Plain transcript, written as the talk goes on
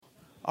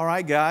All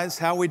right, guys,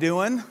 how we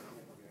doing?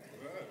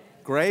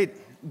 Great.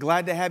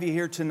 Glad to have you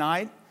here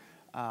tonight.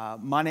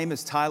 My name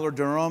is Tyler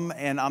Durham,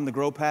 and I'm the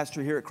Grow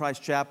Pastor here at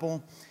Christ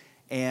Chapel.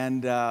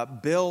 And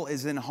Bill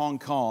is in Hong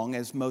Kong,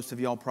 as most of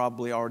y'all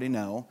probably already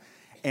know.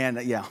 And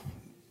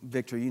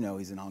Victor, you know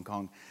he's in Hong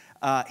Kong.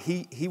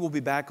 He will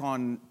be back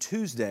on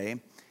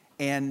Tuesday,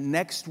 and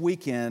next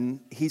weekend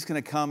he's going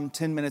to come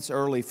 10 minutes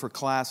early for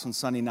class on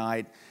Sunday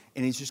night,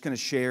 and he's just going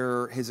to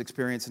share his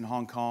experience in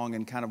Hong Kong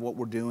and kind of what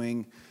we're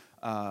doing.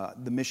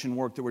 The mission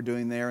work that we're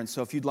doing there. And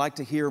so if you'd like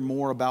to hear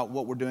more about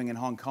what we're doing in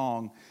Hong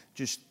Kong,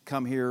 just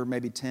come here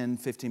maybe 10,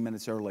 15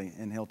 minutes early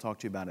and he'll talk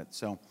to you about it.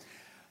 So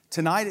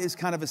tonight is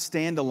kind of a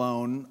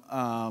standalone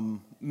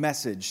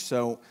message.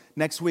 So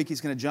next week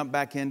he's going to jump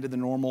back into the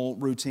normal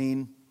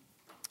routine.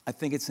 I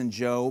think it's in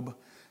Job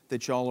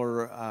that y'all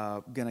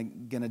are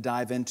going to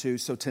dive into.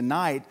 So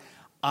tonight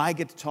I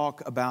get to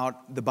talk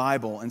about the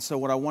Bible. And so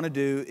what I want to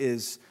do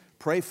is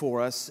pray for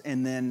us,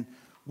 and then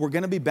we're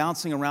going to be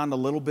bouncing around a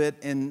little bit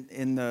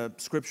in the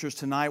scriptures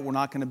tonight. We're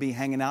not going to be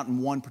hanging out in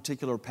one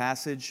particular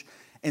passage.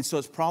 And so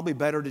it's probably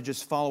better to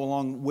just follow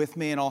along with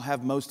me, and I'll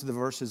have most of the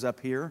verses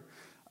up here.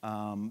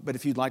 But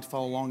if you'd like to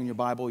follow along in your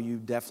Bible, you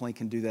definitely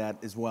can do that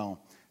as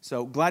well.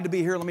 So glad to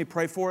be here. Let me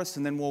pray for us,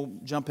 and then we'll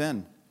jump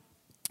in.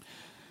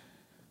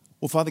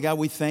 Well, Father God,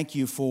 we thank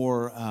you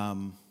for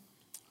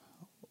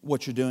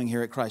what you're doing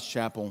here at Christ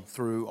Chapel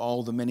through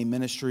all the many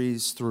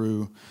ministries,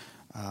 through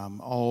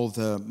all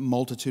the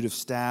multitude of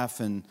staff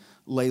and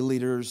lay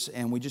leaders,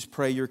 and we just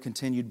pray your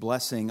continued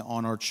blessing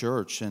on our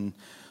church. And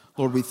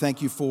Lord, we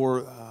thank you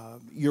for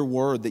your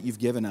word that you've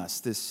given us,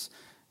 this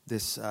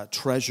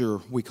treasure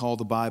we call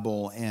the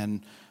Bible,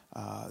 and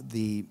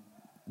the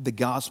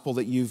gospel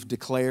that you've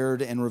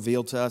declared and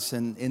revealed to us.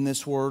 And in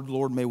this word,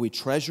 Lord, may we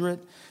treasure it,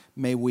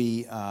 may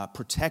we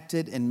protect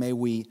it, and may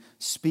we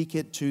speak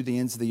it to the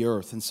ends of the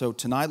earth. And so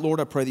tonight,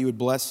 Lord, I pray that you would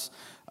bless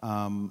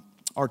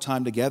our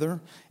time together.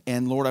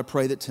 And Lord, I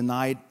pray that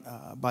tonight,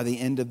 by the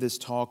end of this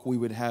talk, we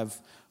would have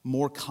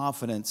more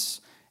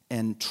confidence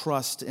and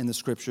trust in the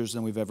scriptures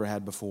than we've ever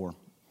had before.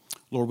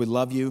 Lord, we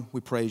love you, we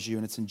praise you,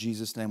 and it's in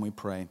Jesus' name we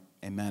pray.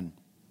 Amen.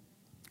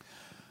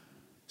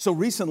 So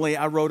recently,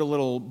 I wrote a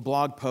little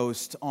blog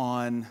post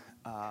on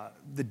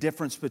the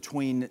difference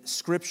between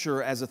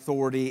scripture as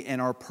authority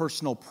and our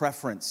personal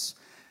preference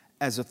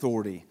as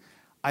authority.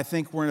 I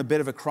think we're in a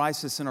bit of a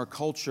crisis in our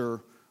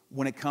culture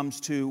when it comes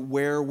to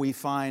where we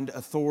find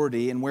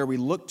authority and where we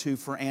look to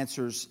for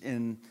answers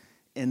in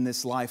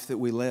this life that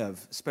we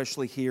live,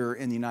 especially here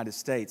in the United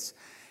States.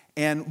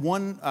 And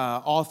one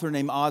author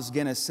named Os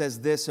Guinness says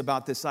this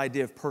about this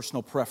idea of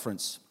personal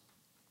preference.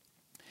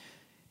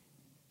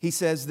 He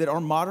says that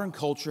our modern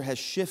culture has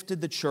shifted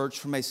the church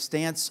from a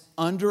stance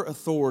under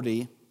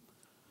authority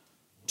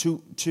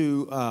to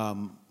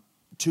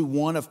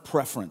one of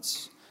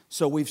preference.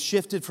 So we've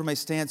shifted from a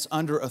stance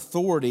under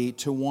authority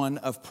to one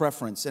of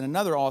preference. And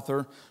another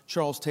author,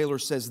 Charles Taylor,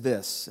 says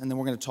this, and then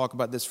we're going to talk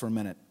about this for a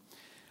minute.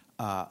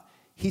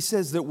 He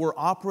says that we're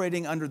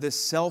operating under this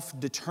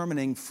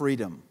self-determining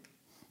freedom.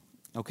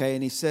 Okay,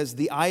 and he says,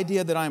 the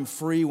idea that I'm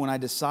free when I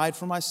decide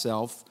for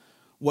myself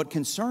what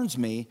concerns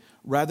me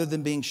rather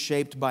than being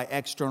shaped by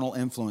external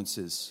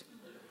influences.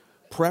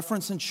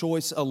 Preference and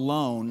choice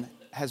alone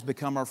has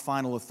become our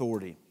final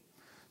authority.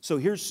 So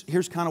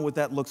here's kind of what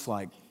that looks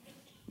like.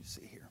 Let me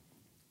see here.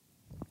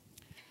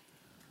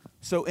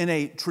 So in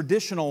a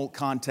traditional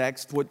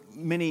context, what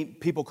many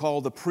people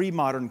call the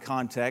pre-modern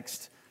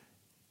context,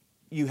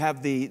 you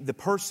have the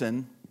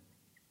person,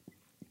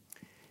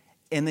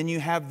 and then you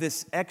have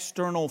this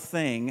external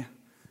thing.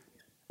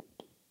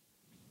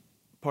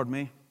 Pardon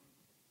me?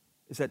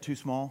 Is that too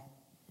small?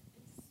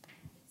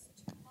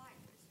 It's too light.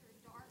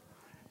 It's sort of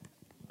dark.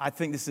 I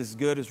think this is as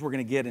good as we're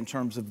going to get in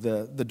terms of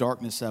the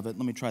darkness of it.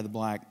 Let me try the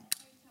black.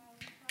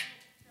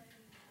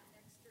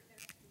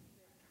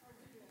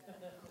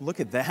 Look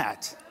at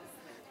that.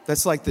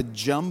 That's like the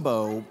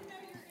jumbo.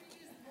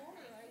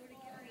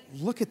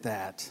 Look at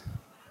that.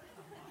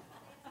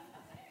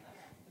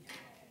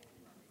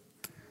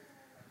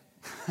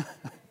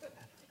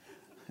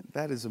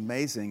 That is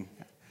amazing.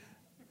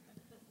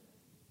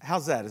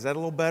 How's that? Is that a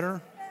little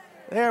better?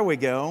 There we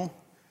go.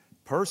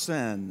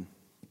 Person.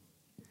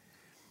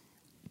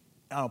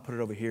 I'll put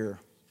it over here.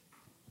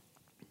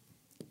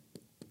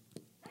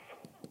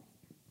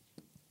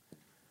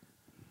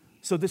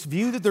 So this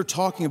view that they're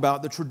talking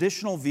about, the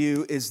traditional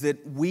view, is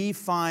that we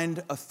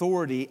find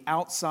authority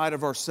outside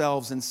of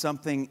ourselves in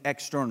something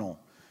external.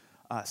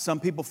 Some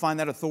people find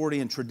that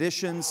authority in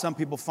tradition. Some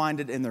people find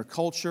it in their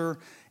culture,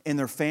 in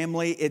their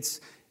family.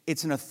 It's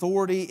an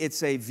authority.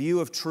 It's a view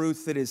of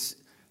truth that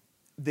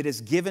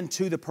is given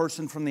to the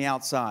person from the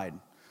outside.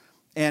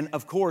 And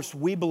of course,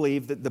 we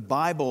believe that the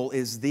Bible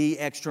is the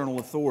external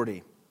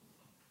authority,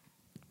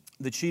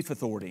 the chief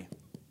authority.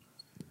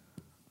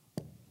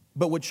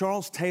 But what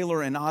Charles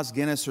Taylor and Os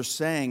Guinness are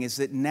saying is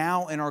that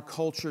now in our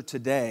culture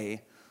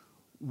today,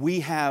 we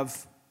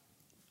have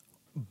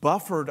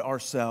buffered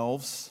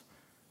ourselves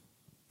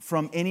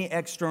from any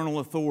external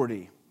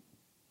authority.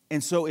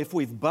 And so if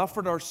we've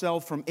buffered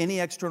ourselves from any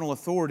external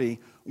authority,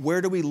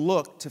 where do we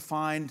look to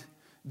find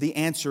the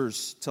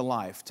answers to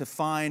life, to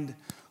find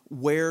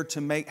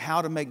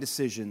how to make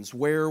decisions,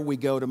 where we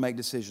go to make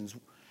decisions?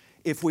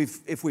 If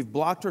we've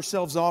blocked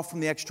ourselves off from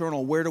the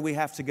external, where do we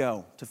have to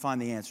go to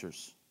find the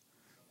answers?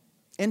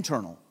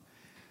 Internal.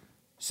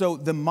 So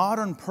the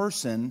modern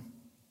person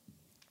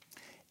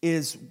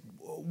is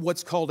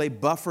what's called a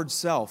buffered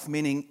self,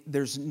 meaning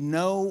there's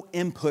no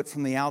input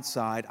from the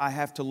outside. I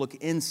have to look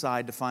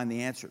inside to find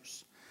the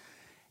answers.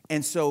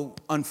 And so,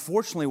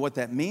 unfortunately, what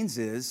that means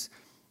is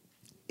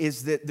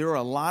that there are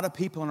a lot of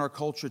people in our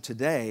culture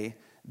today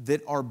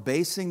that are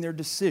basing their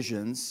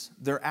decisions,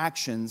 their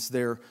actions,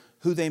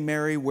 who they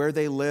marry, where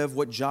they live,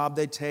 what job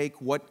they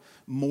take, what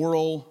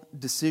moral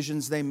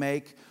decisions they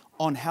make,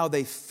 on how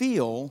they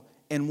feel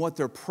and what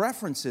their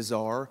preferences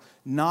are,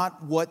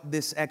 not what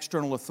this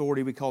external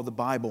authority we call the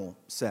Bible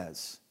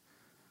says.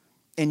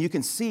 And you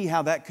can see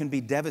how that can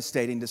be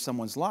devastating to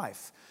someone's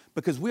life,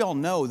 because we all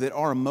know that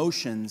our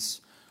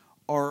emotions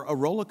are a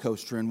roller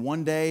coaster, and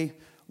one day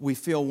we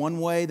feel one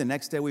way, the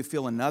next day we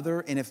feel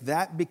another, and if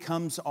that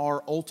becomes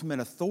our ultimate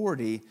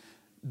authority,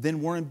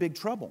 then we're in big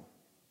trouble.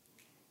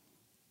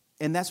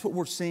 And that's what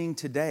we're seeing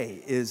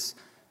today is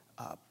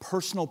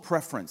personal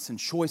preference and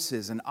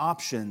choices and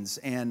options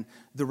and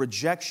the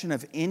rejection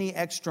of any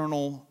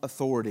external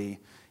authority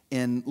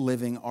in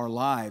living our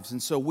lives.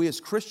 And so we as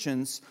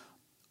Christians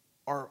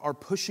are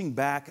pushing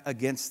back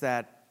against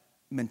that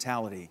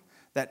mentality,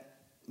 that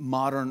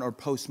modern or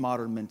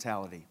postmodern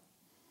mentality.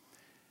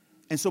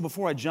 And so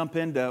before I jump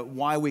into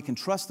why we can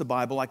trust the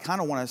Bible, I kind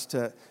of want us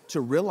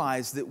to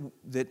realize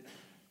that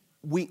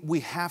we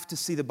have to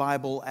see the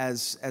Bible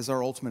as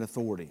our ultimate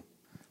authority,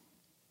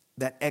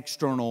 that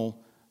external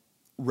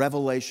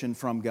revelation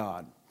from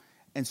God.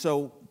 And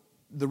so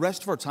the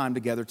rest of our time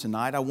together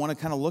tonight, I want to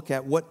kind of look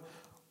at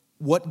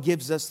what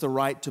gives us the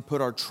right to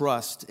put our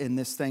trust in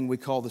this thing we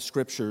call the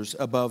Scriptures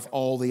above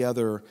all the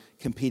other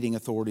competing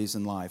authorities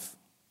in life.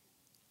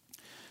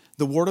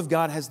 The Word of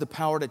God has the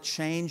power to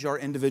change our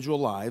individual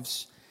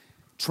lives,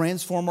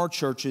 transform our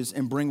churches,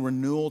 and bring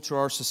renewal to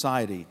our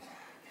society.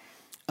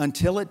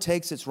 Until it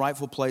takes its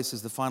rightful place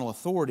as the final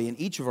authority in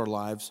each of our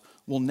lives,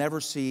 we'll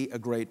never see a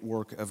great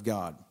work of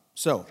God.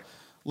 So,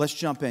 let's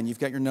jump in. You've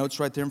got your notes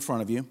right there in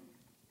front of you.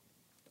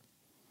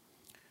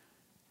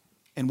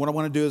 And what I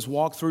want to do is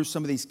walk through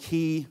some of these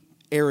key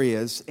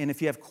areas. And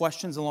if you have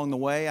questions along the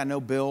way, I know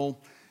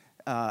Bill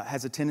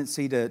has a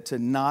tendency to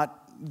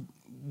not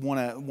want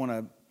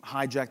to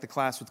hijack the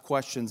class with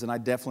questions, and I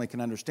definitely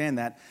can understand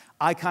that.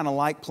 I kind of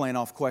like playing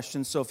off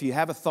questions. So if you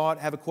have a thought,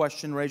 have a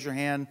question, raise your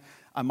hand.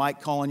 I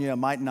might call on you, I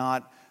might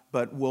not,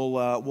 but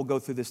we'll go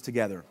through this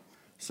together.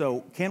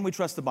 So, can we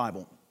trust the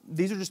Bible?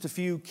 These are just a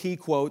few key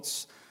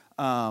quotes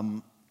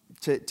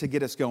to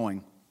get us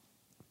going.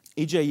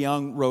 E.J.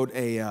 Young wrote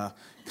a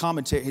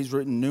commentary. He's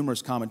written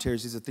numerous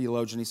commentaries. He's a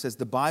theologian. He says,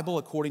 the Bible,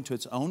 according to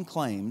its own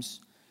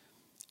claims,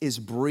 is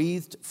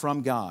breathed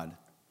from God.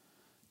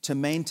 To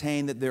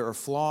maintain that there are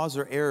flaws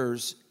or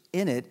errors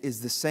in it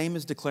is the same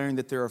as declaring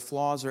that there are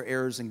flaws or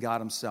errors in God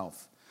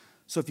himself.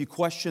 So if you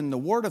question the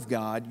Word of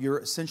God, you're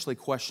essentially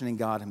questioning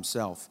God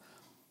himself.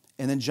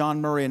 And then John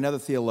Murray, another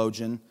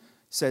theologian,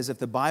 says if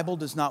the Bible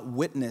does not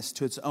witness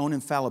to its own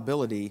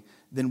infallibility,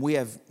 then we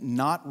have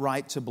not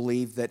right to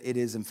believe that it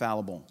is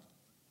infallible.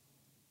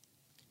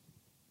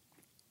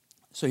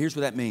 So here's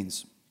what that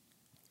means.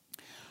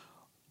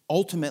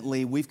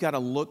 Ultimately, we've got to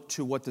look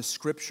to what the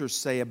Scriptures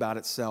say about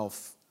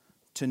itself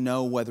to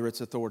know whether it's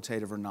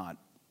authoritative or not.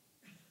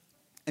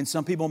 And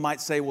some people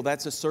might say, well,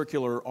 that's a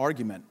circular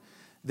argument,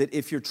 that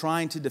if you're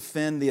trying to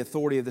defend the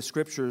authority of the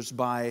Scriptures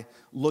by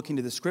looking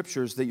to the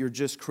Scriptures, that you're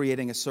just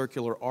creating a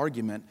circular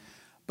argument.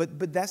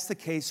 But that's the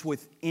case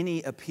with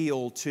any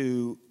appeal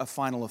to a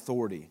final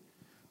authority.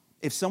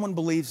 If someone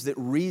believes that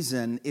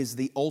reason is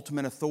the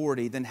ultimate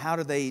authority, then how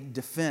do they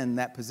defend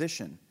that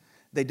position?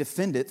 They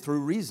defend it through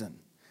reason.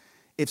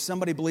 If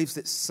somebody believes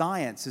that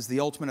science is the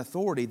ultimate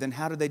authority, then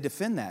how do they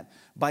defend that?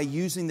 By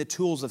using the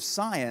tools of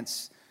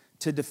science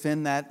to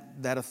defend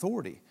that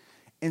authority.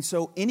 And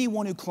so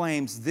anyone who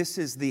claims this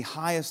is the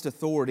highest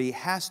authority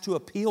has to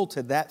appeal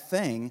to that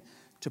thing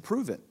to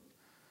prove it.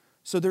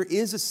 So there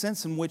is a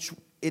sense in which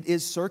it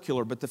is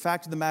circular, but the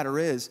fact of the matter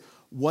is,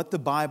 what the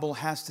Bible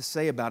has to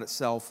say about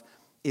itself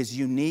is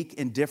unique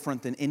and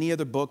different than any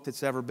other book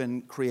that's ever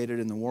been created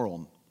in the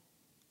world.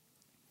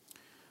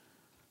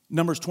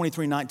 Numbers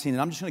 23:19,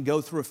 and I'm just going to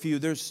go through a few.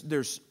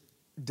 There's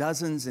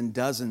dozens and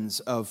dozens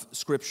of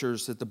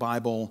scriptures that the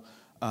Bible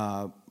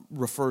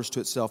refers to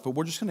itself, but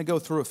we're just going to go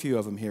through a few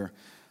of them here.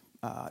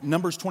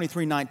 Numbers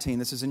 23:19,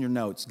 this is in your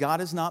notes.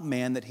 God is not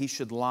man that he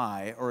should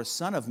lie, or a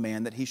son of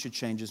man that he should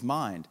change his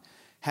mind.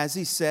 Has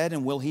he said,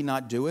 and will he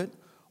not do it?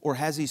 Or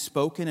has he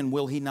spoken, and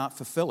will he not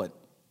fulfill it?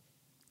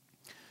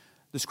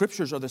 The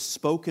scriptures are the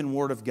spoken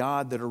word of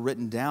God that are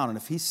written down, and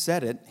if he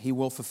said it, he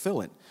will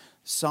fulfill it.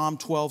 Psalm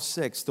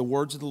 12:6, the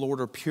words of the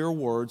Lord are pure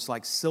words,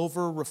 like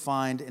silver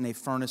refined in a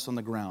furnace on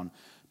the ground,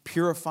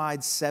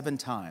 purified 7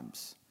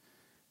 times.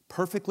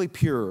 Perfectly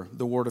pure,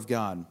 the word of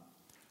God.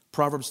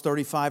 Proverbs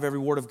 35, every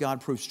word of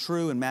God proves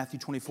true. And Matthew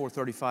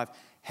 24:35,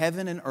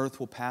 heaven and earth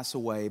will pass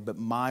away, but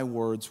my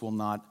words will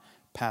not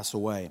pass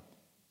away.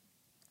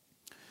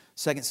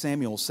 2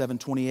 Samuel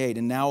 7:28,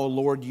 and now, O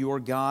Lord, you are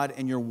God,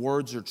 and your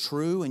words are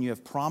true, and you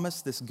have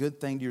promised this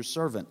good thing to your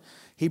servant.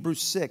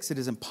 Hebrews 6, it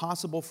is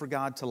impossible for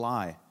God to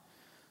lie.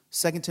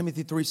 2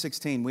 Timothy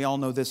 3:16, we all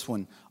know this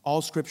one.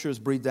 All Scripture is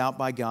breathed out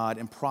by God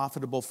and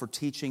profitable for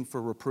teaching,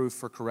 for reproof,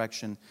 for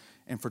correction,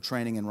 and for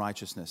training in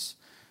righteousness.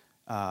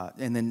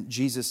 And then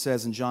Jesus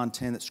says in John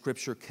 10 that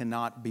Scripture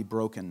cannot be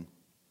broken.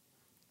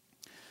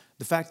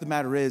 The fact of the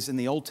matter is, in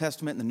the Old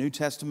Testament, in the New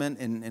Testament,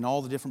 in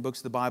all the different books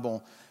of the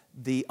Bible,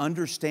 the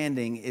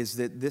understanding is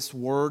that this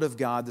Word of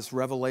God, this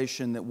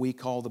revelation that we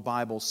call the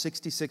Bible,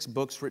 66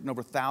 books written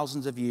over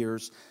thousands of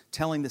years,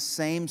 telling the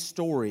same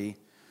story,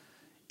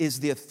 is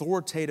the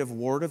authoritative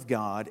Word of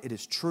God. It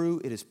is true,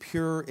 it is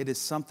pure, it is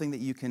something that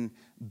you can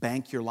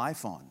bank your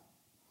life on.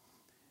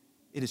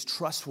 It is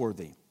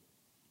trustworthy.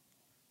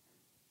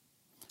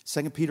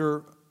 2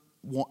 Peter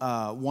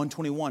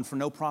 1:21, for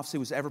no prophecy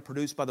was ever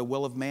produced by the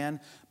will of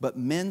man, but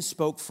men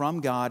spoke from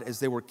God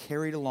as they were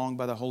carried along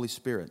by the Holy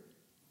Spirit.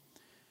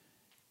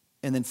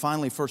 And then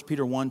finally, 1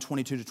 Peter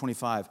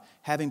 1:22-25,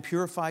 having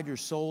purified your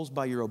souls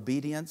by your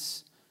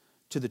obedience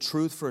to the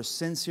truth for a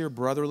sincere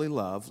brotherly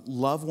love,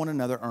 love one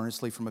another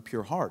earnestly from a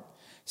pure heart,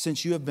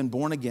 since you have been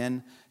born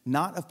again,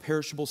 not of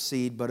perishable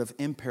seed, but of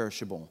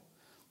imperishable.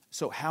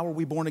 So how are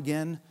we born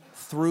again?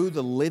 Through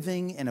the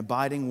living and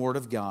abiding Word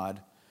of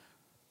God.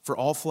 For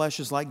all flesh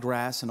is like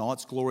grass, and all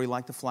its glory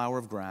like the flower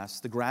of grass.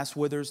 The grass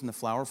withers and the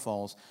flower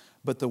falls,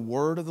 but the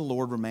word of the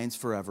Lord remains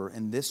forever.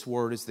 And this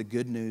word is the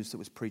good news that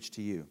was preached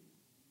to you,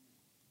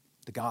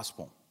 the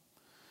gospel.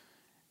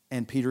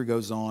 And Peter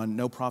goes on,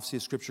 no prophecy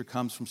of Scripture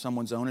comes from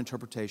someone's own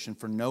interpretation,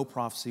 for no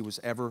prophecy was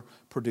ever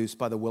produced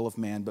by the will of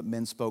man, but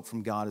men spoke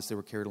from God as they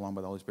were carried along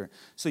by the Holy Spirit.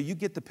 So you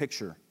get the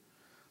picture.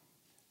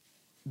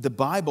 The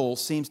Bible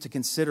seems to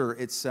consider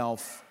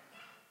itself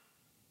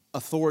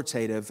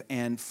authoritative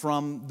and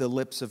from the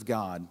lips of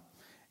God.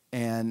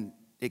 And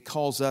it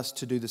calls us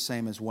to do the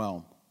same as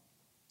well.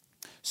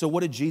 So what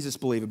did Jesus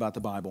believe about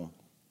the Bible?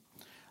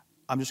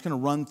 I'm just going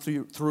to run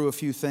through a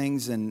few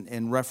things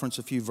and reference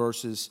a few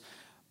verses.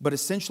 But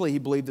essentially, he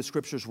believed the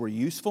Scriptures were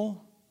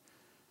useful.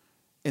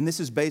 And this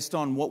is based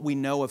on what we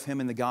know of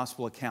him in the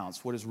gospel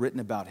accounts, what is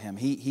written about him.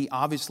 He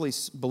obviously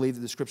believed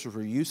that the Scriptures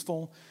were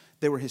useful.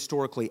 They were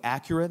historically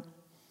accurate.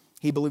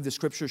 He believed the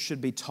Scriptures should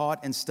be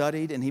taught and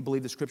studied, and he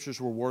believed the Scriptures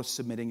were worth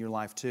submitting your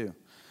life to.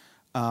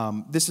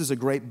 This is a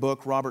great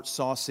book, Robert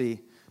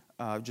Saucy,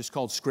 just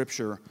called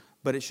Scripture,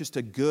 but it's just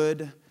a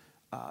good,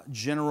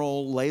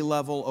 general,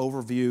 lay-level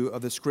overview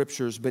of the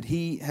Scriptures. But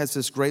he has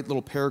this great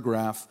little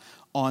paragraph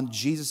on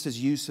Jesus'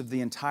 use of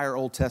the entire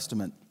Old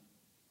Testament.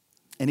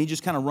 And he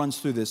just kind of runs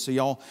through this, so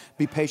y'all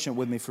be patient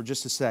with me for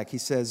just a sec. He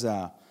says,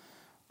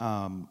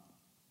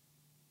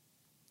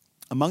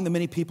 among the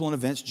many people and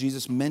events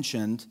Jesus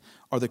mentioned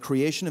are the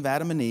creation of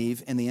Adam and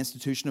Eve and the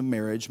institution of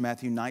marriage,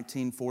 Matthew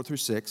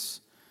 19:4-6,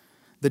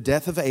 the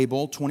death of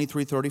Abel,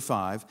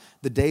 23:35,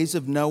 the days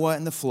of Noah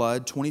and the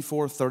flood,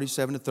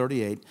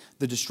 24:37-38,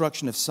 the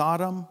destruction of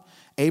Sodom,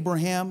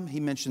 Abraham,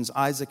 he mentions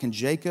Isaac and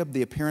Jacob,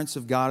 the appearance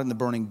of God in the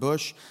burning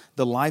bush,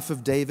 the life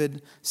of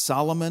David,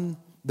 Solomon,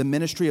 the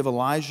ministry of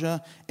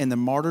Elijah, and the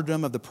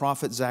martyrdom of the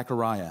prophet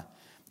Zechariah.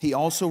 He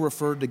also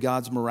referred to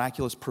God's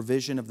miraculous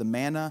provision of the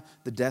manna,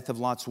 the death of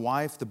Lot's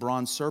wife, the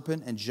bronze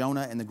serpent, and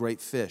Jonah and the great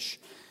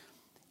fish.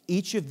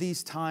 Each of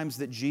these times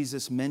that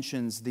Jesus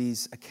mentions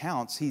these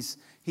accounts, he's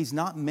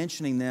not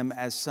mentioning them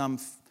as some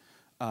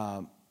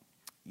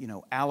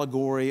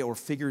allegory or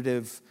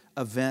figurative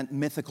event,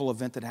 mythical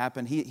event that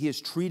happened. He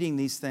is treating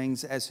these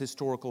things as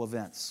historical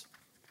events.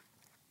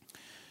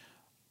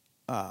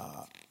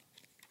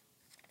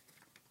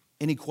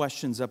 Any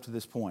questions up to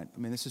this point? I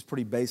mean, this is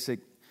pretty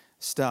basic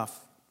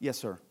stuff. Yes,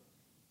 sir.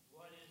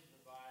 What is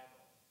the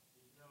Bible?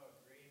 There's no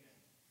agreement.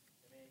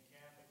 I mean,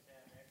 Catholics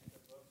have extra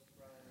books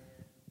thrown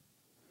in.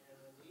 And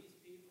when these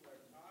people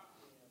are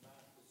talking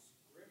about the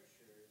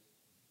Scriptures,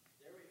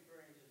 they're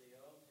referring to the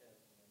Old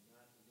Testament,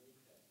 not the New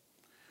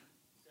Testament.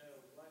 So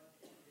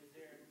is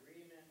there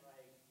agreement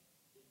like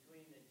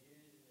between the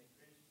Jews and the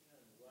Christians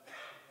on what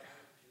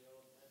applies to the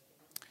Old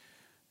Testament?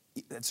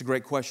 That's a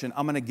great question.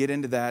 I'm going to get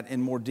into that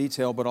in more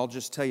detail, but I'll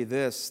just tell you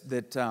this,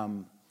 that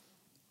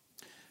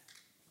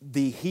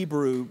the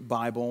Hebrew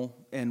Bible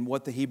and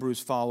what the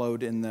Hebrews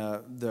followed in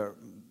the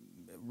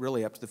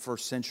really up to the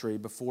first century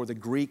before the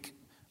Greek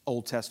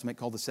Old Testament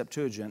called the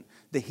Septuagint,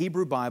 the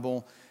Hebrew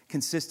Bible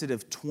consisted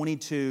of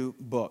 22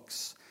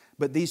 books.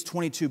 But these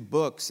 22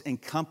 books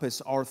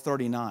encompass our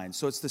 39.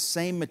 So it's the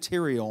same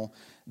material,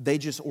 they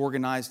just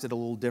organized it a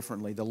little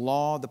differently. The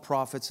law, the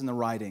prophets, and the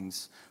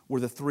writings were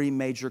the three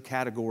major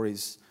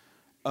categories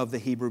of the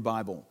Hebrew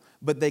Bible.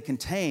 But they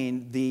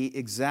contain the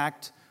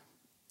exact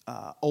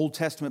Old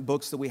Testament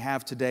books that we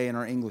have today in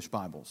our English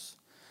Bibles.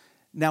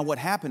 Now what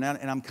happened,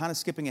 and I'm kind of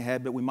skipping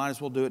ahead, but we might as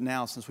well do it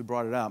now since we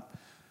brought it up.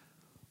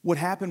 What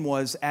happened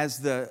was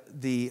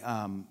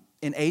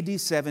in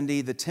AD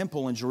 70, the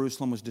temple in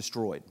Jerusalem was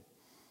destroyed.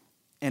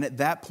 And at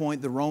that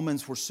point, the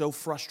Romans were so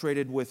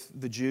frustrated with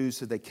the Jews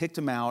that they kicked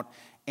them out.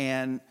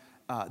 And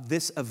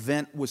this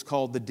event was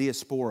called the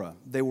Diaspora.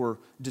 They were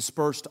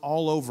dispersed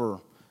all over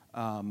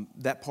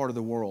that part of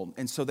the world.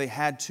 And so they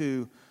had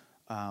to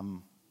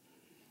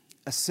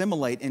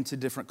assimilate into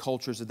different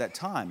cultures at that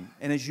time.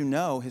 And as you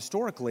know,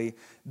 historically,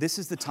 this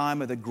is the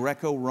time of the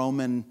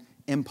Greco-Roman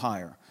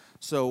Empire.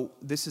 So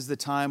this is the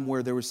time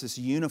where there was this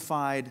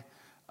unified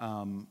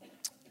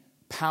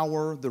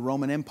power, the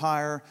Roman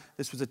Empire.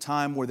 This was a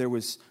time where there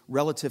was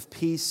relative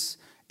peace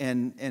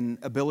and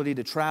ability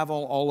to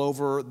travel all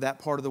over that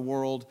part of the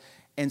world.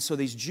 And so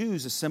these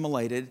Jews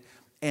assimilated,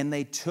 and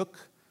they took,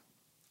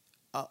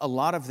 a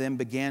lot of them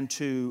began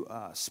to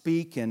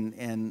speak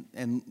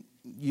and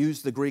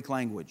use the Greek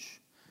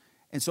language.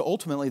 And so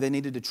ultimately they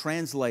needed to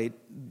translate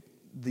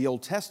the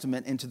Old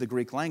Testament into the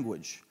Greek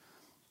language.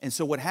 And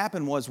so what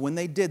happened was when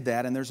they did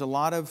that, and there's a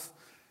lot of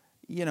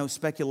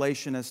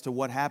speculation as to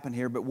what happened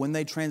here, but when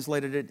they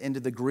translated it into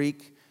the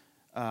Greek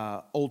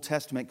Old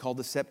Testament called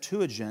the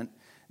Septuagint,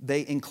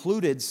 they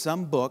included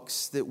some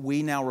books that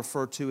we now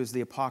refer to as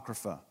the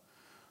Apocrypha.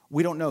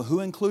 We don't know who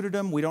included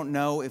them. We don't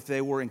know if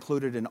they were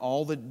included in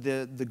all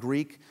the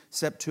Greek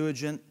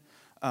Septuagint,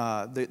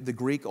 the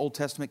Greek Old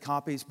Testament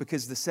copies,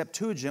 because the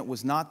Septuagint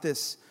was not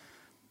this,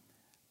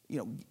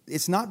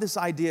 it's not this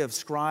idea of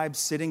scribes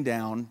sitting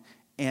down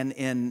and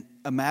in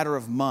a matter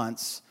of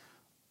months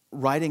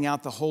writing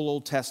out the whole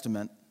Old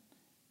Testament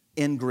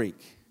in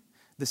Greek.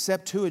 The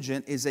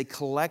Septuagint is a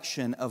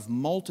collection of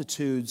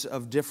multitudes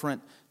of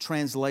different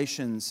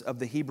translations of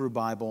the Hebrew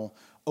Bible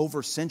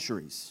over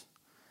centuries.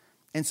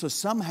 And so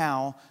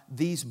somehow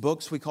these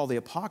books we call the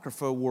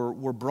Apocrypha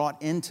were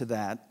brought into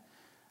that.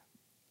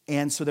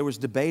 And so there was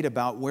debate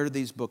about where do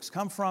these books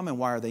come from and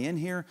why are they in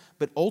here.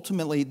 But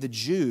ultimately the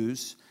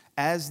Jews,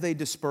 as they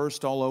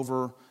dispersed all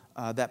over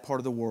that part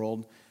of the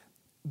world,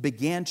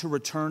 began to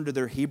return to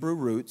their Hebrew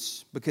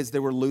roots because they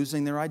were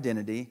losing their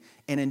identity.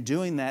 And in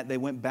doing that, they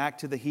went back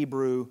to the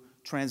Hebrew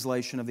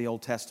translation of the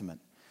Old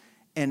Testament.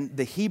 And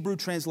the Hebrew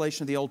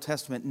translation of the Old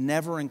Testament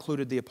never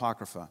included the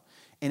Apocrypha.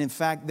 And in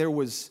fact, there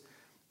was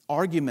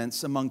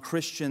arguments among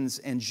Christians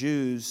and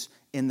Jews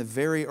in the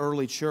very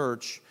early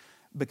church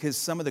because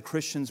some of the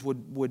Christians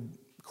would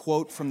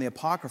quote from the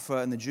Apocrypha,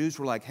 and the Jews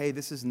were like, hey,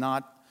 this is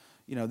not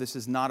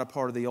a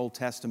part of the Old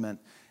Testament.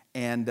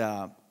 And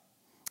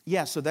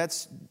so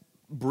that's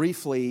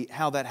briefly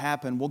how that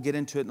happened. We'll get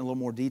into it in a little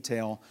more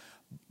detail.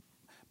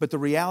 But the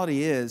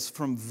reality is,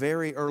 from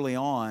very early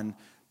on,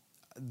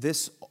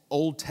 this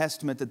Old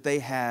Testament that they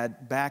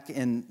had back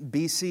in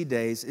BC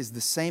days is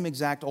the same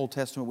exact Old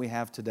Testament we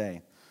have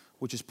today,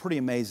 which is pretty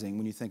amazing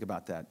when you think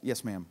about that.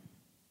 Yes, ma'am.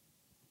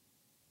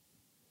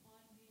 On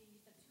the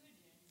Septuagint,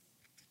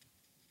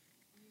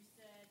 you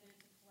said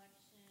there's a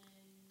collection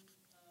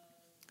of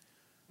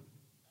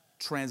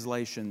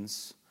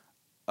Translations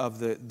of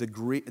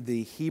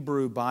the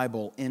Hebrew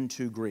Bible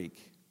into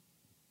Greek.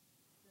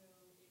 so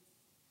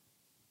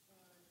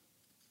it's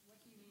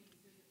what do you mean? Is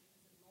it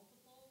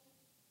multiple?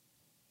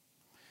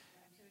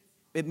 So it's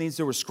It means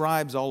there were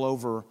scribes all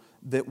over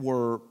that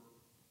were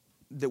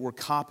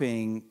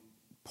copying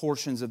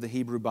portions of the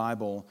Hebrew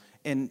Bible.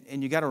 And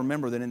you got to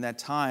remember that in that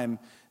time,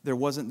 there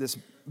wasn't this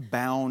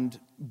bound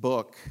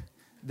book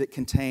that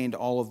contained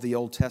all of the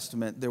Old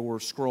Testament. There were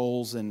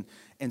scrolls, and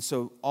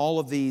so all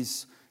of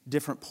these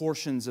different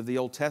portions of the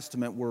Old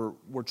Testament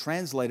were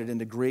translated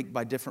into Greek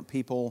by different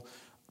people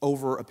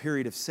over a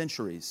period of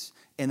centuries.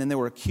 And then they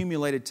were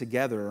accumulated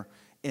together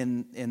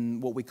in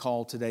what we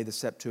call today the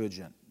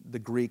Septuagint, the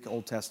Greek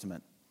Old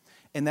Testament.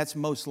 And that's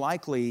most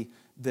likely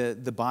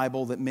the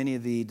Bible that many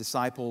of the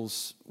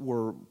disciples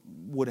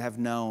would have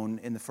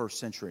known in the first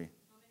century.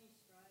 how many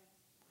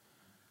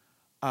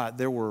scribes?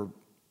 There were,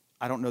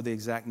 I don't know the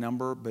exact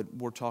number, but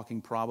we're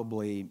talking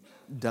probably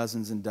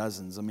dozens and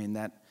dozens. I mean,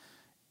 that,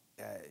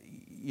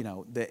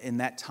 in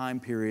that time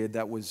period,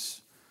 that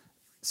was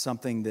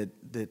something that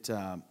it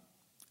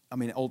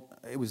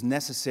was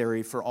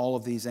necessary for all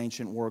of these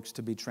ancient works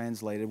to be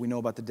translated. We know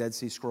about the Dead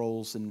Sea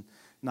Scrolls in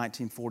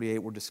 1948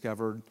 were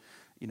discovered.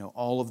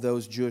 All of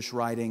those Jewish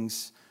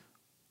writings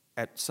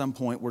at some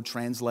point were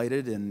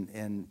translated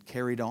and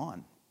carried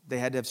on. They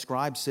had to have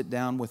scribes sit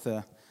down with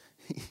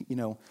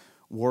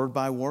word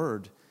by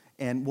word.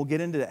 And we'll get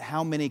into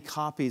how many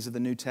copies of the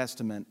New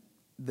Testament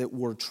that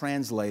were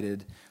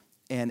translated,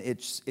 and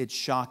it's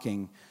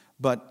shocking.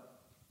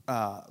 But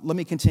let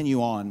me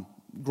continue on.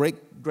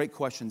 Great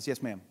questions.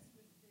 Yes, ma'am.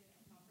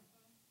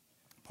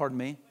 Pardon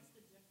me? What's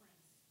the difference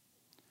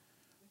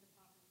with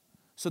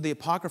Apocrypha? So the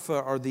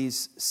Apocrypha are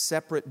these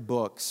separate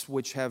books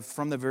which have,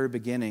 from the very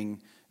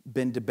beginning,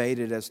 been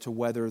debated as to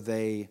whether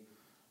they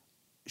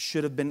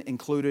should have been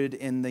included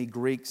in the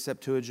Greek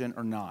Septuagint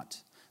or not.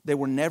 They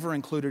were never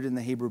included in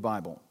the Hebrew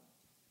Bible.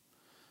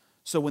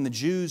 So when the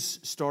Jews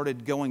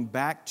started going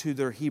back to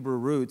their Hebrew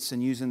roots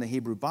and using the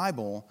Hebrew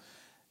Bible,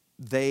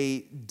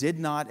 they did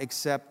not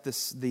accept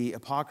the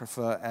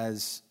Apocrypha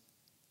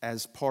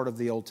as part of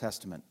the Old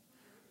Testament.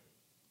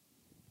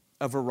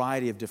 A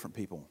variety of different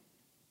people.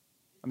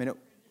 I mean,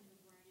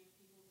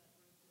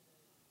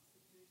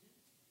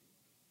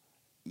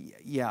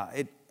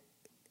 I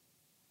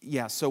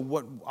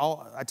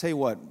tell you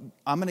what,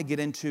 I'm going to get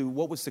into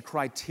what was the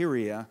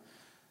criteria.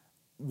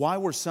 Why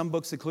were some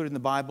books included in the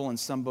Bible and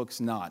some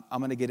books not? I'm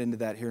going to get into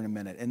that here in a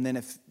minute. And then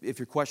if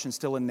your question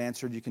still isn't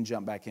answered, you can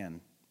jump back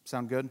in.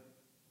 Sound good?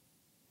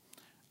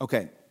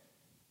 Okay.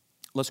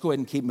 Let's go ahead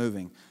and keep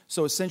moving.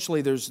 So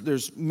essentially,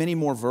 there's many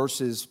more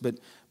verses, but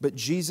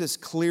Jesus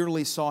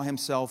clearly saw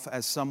himself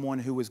as someone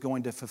who was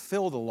going to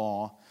fulfill the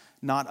law,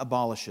 not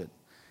abolish it.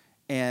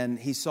 And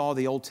he saw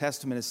the Old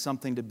Testament as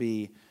something to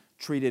be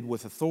treated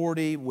with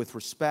authority, with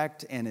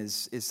respect, and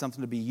is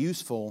something to be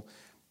useful.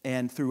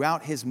 And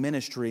throughout his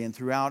ministry and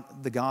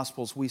throughout the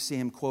Gospels, we see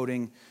him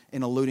quoting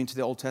and alluding to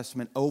the Old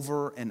Testament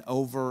over and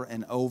over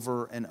and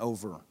over and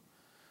over.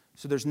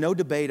 So there's no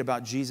debate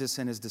about Jesus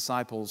and his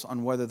disciples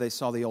on whether they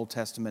saw the Old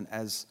Testament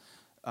as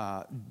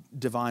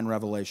divine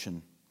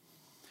revelation.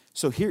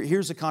 So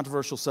here's a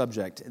controversial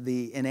subject,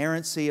 the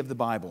inerrancy of the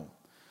Bible.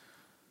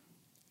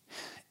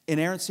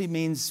 Inerrancy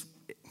means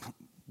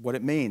what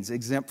it means,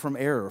 exempt from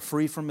error,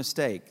 free from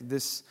mistake.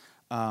 This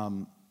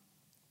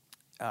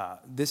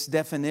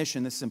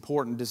definition, this is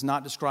important, does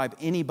not describe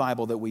any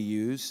Bible that we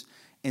use.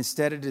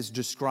 Instead, it is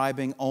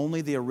describing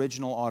only the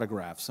original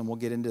autographs, and we'll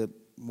get into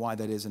why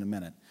that is in a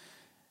minute.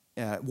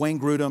 Wayne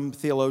Grudem,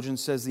 theologian,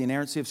 says the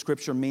inerrancy of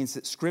Scripture means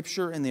that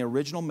Scripture in the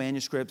original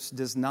manuscripts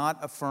does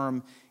not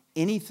affirm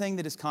anything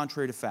that is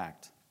contrary to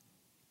fact.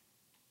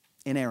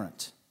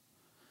 Inerrant.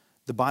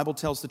 The Bible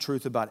tells the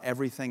truth about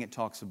everything it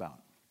talks about.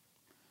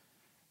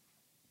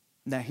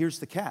 Now, here's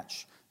the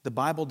catch. The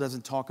Bible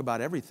doesn't talk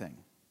about everything.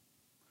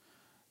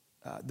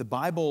 The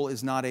Bible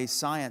is not a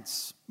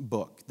science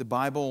book. The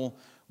Bible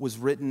was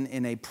written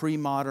in a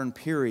pre-modern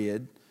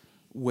period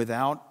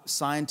without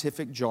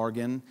scientific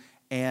jargon,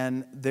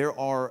 and there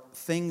are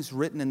things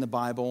written in the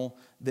Bible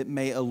that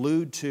may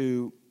allude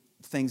to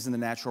things in the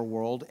natural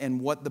world,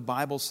 and what the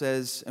Bible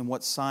says and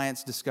what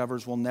science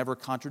discovers will never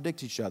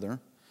contradict each other.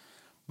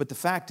 But the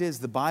fact is,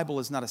 the Bible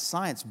is not a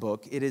science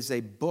book. It is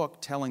a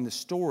book telling the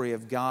story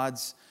of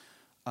God's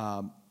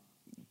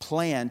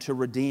plan to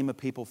redeem a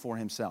people for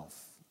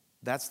himself.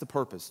 That's the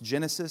purpose.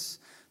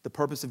 The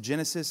purpose of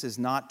Genesis is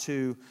not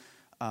to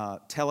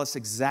tell us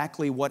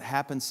exactly what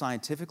happened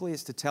scientifically.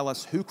 It's to tell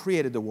us who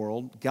created the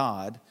world,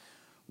 God.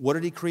 What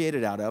did he create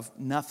it out of?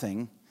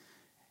 Nothing.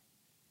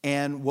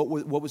 And what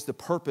was the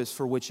purpose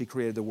for which he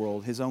created the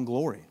world? His own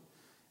glory.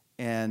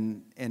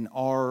 And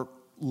our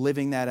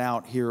living that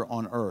out here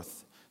on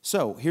earth.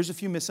 So, here's a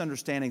few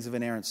misunderstandings of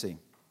inerrancy.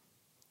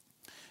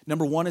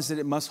 Number one is that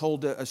it must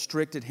hold a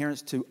strict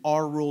adherence to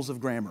our rules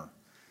of grammar.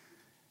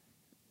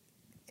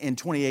 In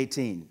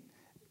 2018,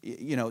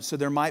 so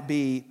there might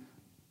be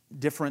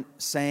different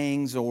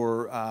sayings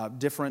or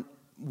different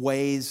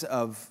ways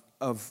of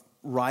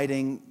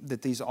writing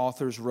that these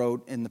authors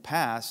wrote in the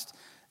past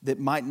that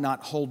might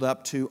not hold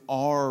up to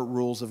our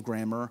rules of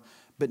grammar,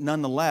 but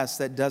nonetheless,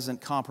 that doesn't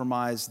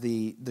compromise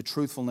the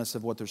truthfulness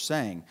of what they're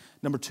saying.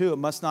 Number two, it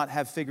must not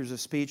have figures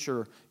of speech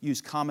or use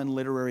common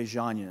literary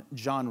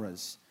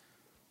genres.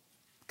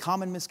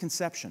 Common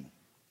misconception.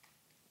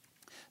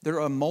 There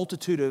are a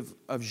multitude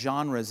of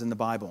genres in the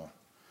Bible.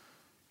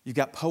 You've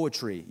got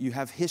poetry, you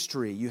have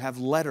history, you have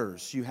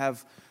letters, you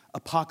have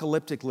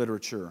apocalyptic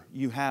literature,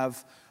 you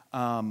have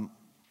a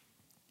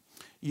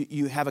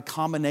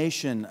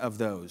combination of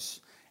those.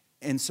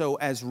 And so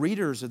as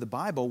readers of the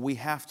Bible, we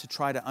have to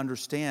try to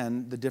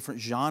understand the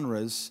different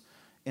genres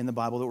in the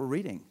Bible that we're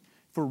reading.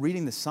 If we're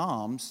reading the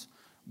Psalms,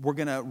 we're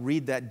going to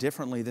read that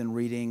differently than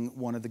reading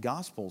one of the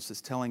Gospels that's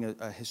telling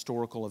a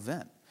historical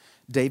event.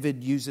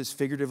 David uses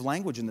figurative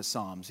language in the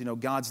Psalms.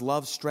 God's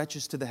love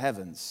stretches to the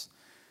heavens.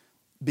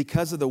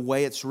 Because of the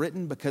way it's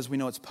written, because we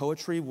know it's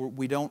poetry,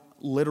 we don't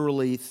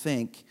literally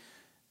think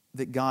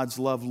that God's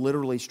love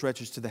literally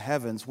stretches to the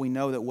heavens. We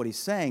know that what he's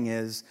saying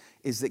is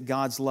that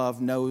God's love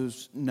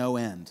knows no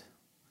end.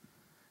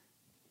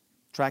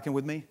 Tracking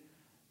with me?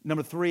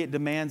 Number three, it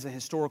demands a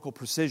historical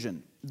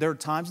precision. There are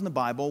times in the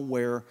Bible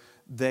where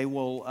they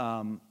will,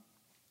 I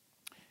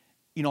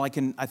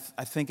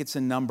think it's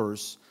in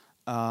Numbers.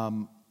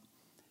 God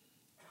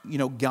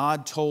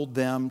told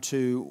them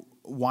to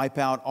wipe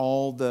out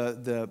all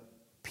the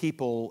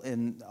people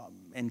in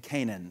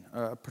Canaan,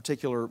 a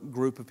particular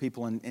group of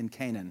people in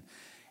Canaan.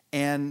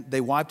 And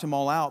they wiped them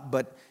all out,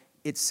 but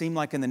it seemed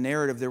like in the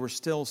narrative there were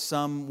still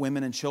some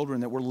women and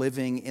children that were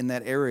living in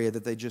that area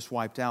that they just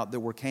wiped out that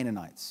were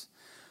Canaanites.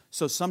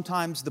 So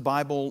sometimes the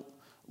Bible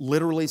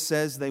literally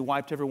says they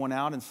wiped everyone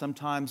out, and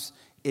sometimes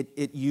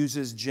it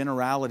uses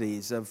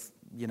generalities of,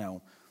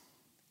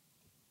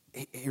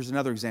 Here's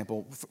another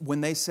example.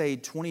 When they say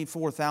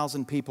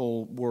 24,000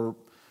 people were,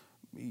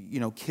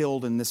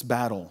 killed in this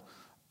battle,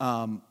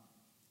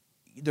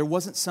 there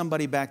wasn't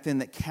somebody back then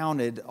that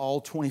counted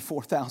all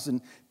 24,000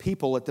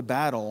 people at the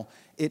battle.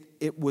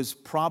 It was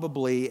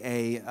probably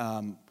they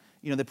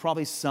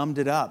probably summed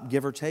it up,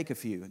 give or take a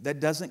few. That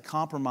doesn't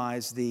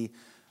compromise the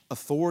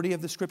authority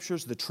of the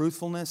Scriptures, the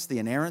truthfulness, the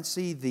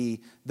inerrancy, the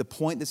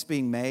point that's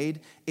being made.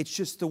 It's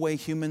just the way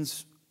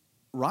humans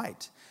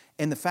write.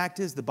 And the fact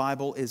is, the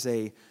Bible is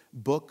a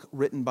book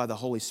written by the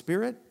Holy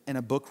Spirit and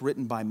a book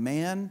written by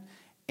man,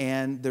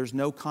 and there's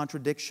no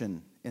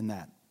contradiction in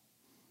that.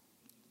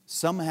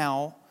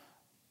 Somehow,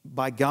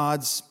 by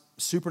God's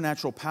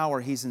supernatural power,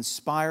 He's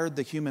inspired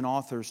the human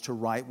authors to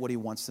write what He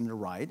wants them to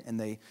write, and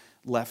they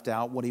left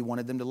out what He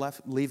wanted them to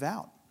leave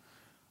out.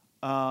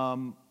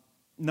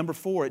 Number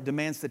 4, it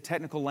demands the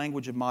technical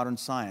language of modern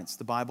science.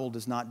 The Bible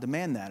does not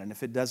demand that, and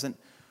if it doesn't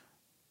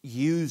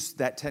use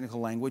that technical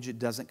language, it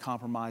doesn't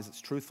compromise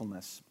its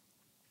truthfulness.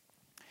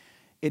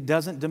 It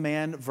doesn't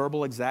demand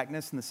verbal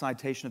exactness in the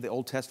citation of the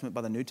Old Testament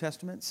by the New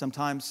Testament.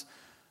 Sometimes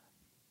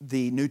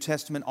the New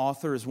Testament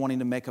author is wanting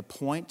to make a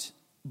point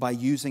by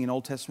using an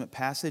Old Testament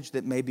passage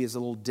that maybe is a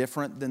little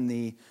different than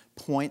the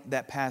point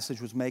that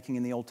passage was making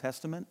in the Old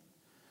Testament.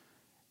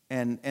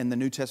 And the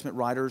New Testament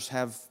writers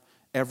have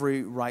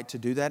every right to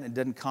do that. It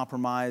doesn't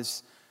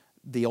compromise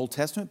the Old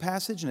Testament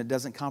passage, and it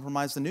doesn't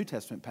compromise the New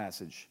Testament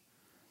passage.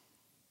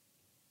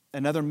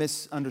 Another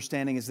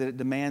misunderstanding is that it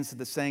demands that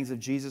the sayings of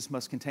Jesus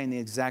must contain the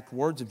exact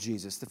words of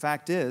Jesus. The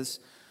fact is,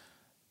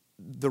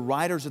 the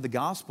writers of the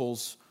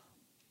Gospels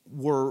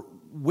were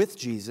with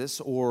Jesus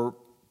or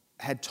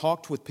had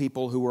talked with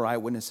people who were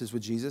eyewitnesses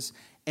with Jesus,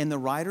 and the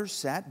writers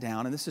sat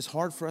down, and this is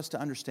hard for us to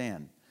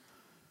understand.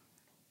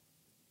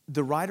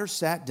 The writers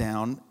sat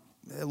down,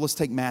 let's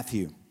take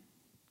Matthew.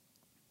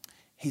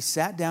 He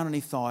sat down and he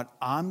thought,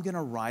 I'm going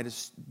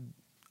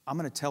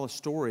to tell a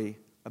story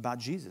about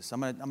Jesus. I'm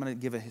going to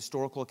give a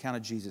historical account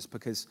of Jesus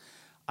because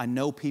I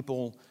know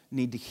people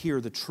need to hear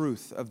the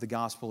truth of the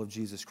gospel of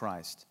Jesus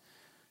Christ.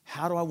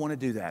 How do I want to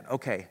do that?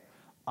 Okay,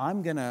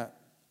 I'm going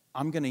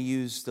to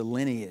use the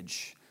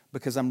lineage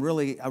because I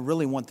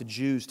really want the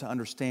Jews to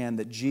understand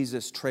that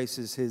Jesus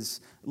traces his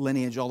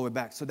lineage all the way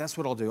back. So that's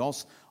what I'll do.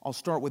 I'll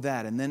start with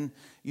that. And then,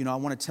 I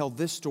want to tell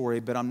this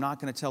story, but I'm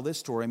not going to tell this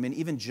story. I mean,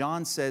 even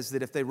John says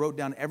that if they wrote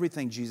down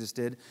everything Jesus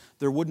did,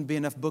 there wouldn't be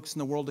enough books in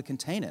the world to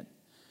contain it.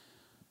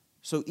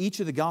 So each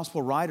of the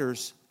gospel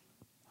writers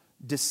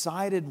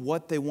decided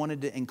what they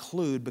wanted to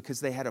include because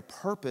they had a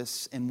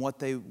purpose in what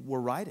they were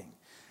writing.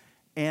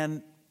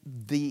 And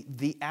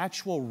the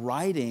actual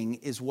writing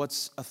is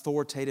what's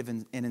authoritative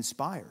and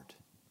inspired.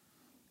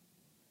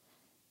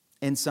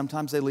 And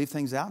sometimes they leave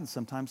things out and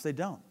sometimes they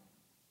don't.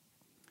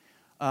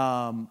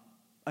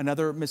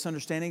 Another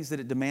misunderstanding is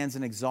that it demands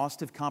an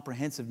exhaustive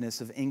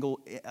comprehensiveness of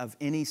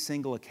any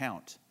single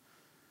account.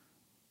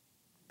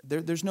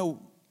 There's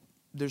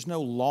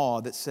no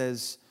law that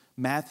says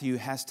Matthew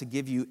has to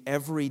give you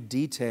every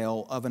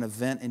detail of an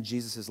event in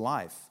Jesus'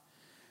 life.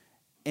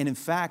 And in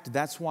fact,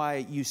 that's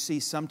why you see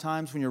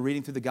sometimes when you're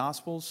reading through the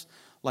Gospels,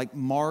 like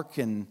Mark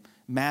and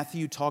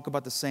Matthew talk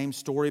about the same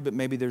story, but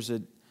maybe there's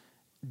a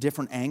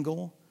different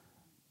angle.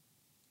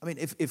 I mean,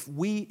 if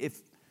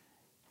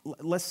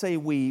let's say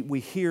we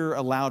hear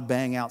a loud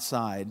bang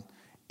outside,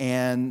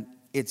 and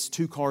it's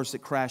 2 cars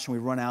that crash, and we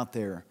run out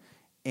there,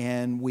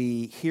 and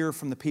we hear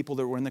from the people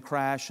that were in the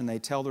crash, and they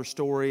tell their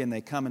story, and they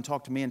come and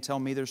talk to me and tell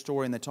me their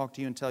story, and they talk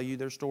to you and tell you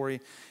their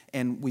story,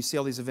 and we see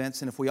all these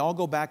events. And if we all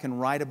go back and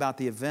write about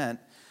the event,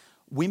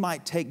 we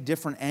might take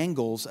different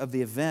angles of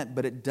the event,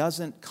 but it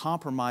doesn't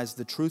compromise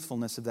the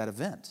truthfulness of that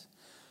event.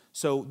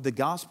 So the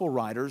gospel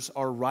writers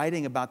are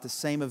writing about the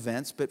same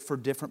events, but for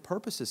different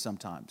purposes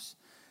sometimes,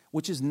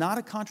 which is not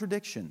a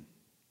contradiction.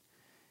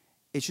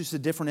 It's just a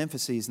different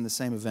emphases in the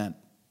same event.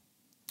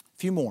 A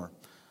few more.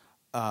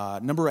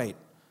 Number 8.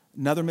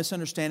 Another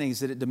misunderstanding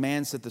is that it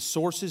demands that the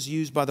sources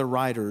used by the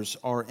writers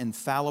are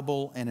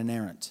infallible and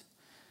inerrant.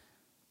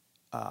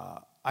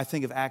 I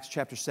think of Acts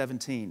chapter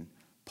 17.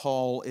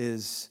 Paul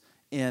is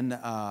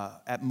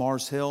at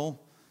Mars Hill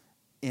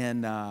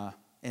in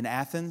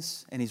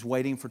Athens, and he's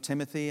waiting for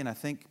Timothy and I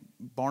think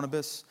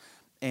Barnabas,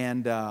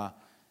 and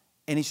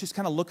he's just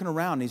kind of looking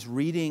around.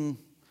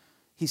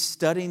 He's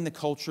studying the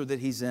culture that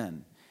he's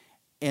in,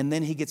 and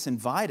then he gets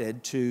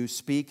invited to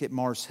speak at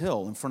Mars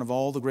Hill in front of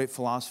all the great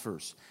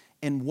philosophers.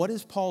 And what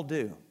does Paul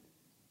do?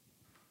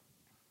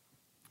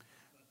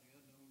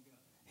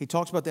 He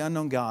talks about the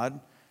unknown God,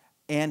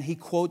 and he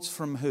quotes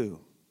from who?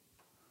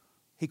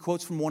 He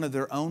quotes from one of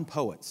their own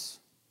poets.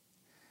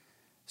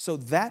 So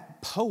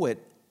that poet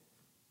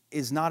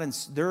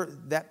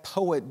that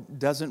poet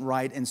doesn't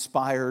write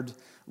inspired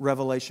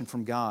revelation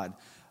from God.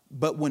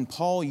 But when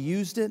Paul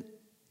used it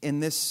in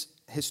this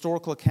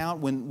historical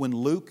account, when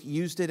Luke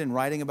used it in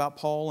writing about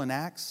Paul in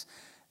Acts,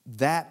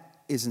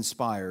 that is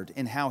inspired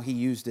in how he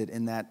used it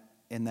in that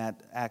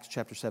Acts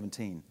chapter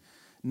 17.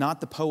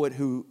 Not the poet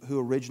who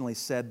originally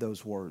said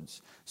those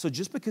words. So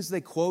just because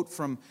they quote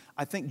from,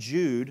 I think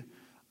Jude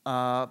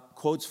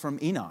quotes from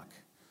Enoch,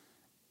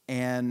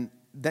 and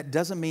that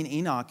doesn't mean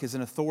Enoch is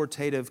an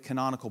authoritative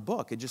canonical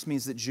book. It just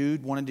means that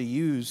Jude wanted to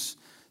use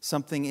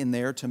something in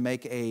there to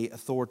make a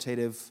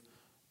authoritative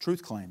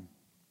truth claim.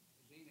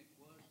 Enoch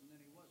was, and then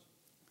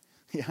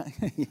he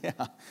wasn't.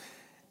 Yeah.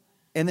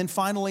 And then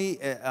finally,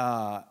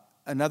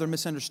 another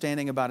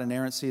misunderstanding about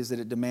inerrancy is that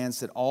it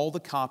demands that all the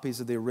copies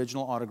of the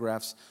original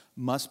autographs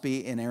must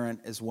be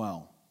inerrant as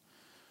well.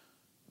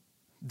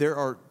 There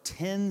are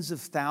tens of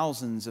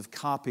thousands of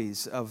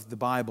copies of the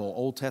Bible,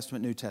 Old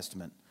Testament, New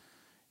Testament,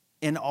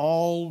 in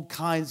all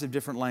kinds of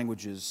different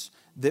languages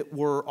that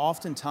were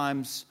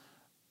oftentimes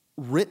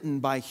written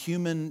by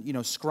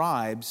human,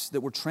 scribes that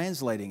were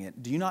translating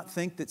it. Do you not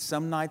think that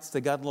some nights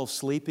they got a little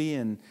sleepy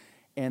and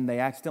they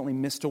accidentally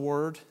missed a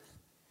word?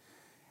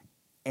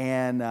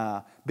 And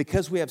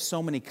because we have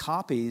so many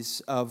copies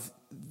of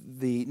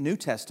the New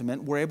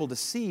Testament, we're able to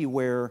see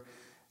where,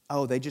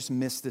 oh, they just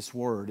missed this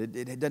word.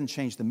 It doesn't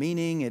change the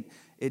meaning.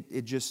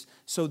 It just,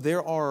 so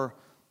there are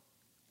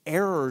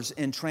errors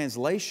in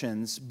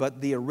translations, but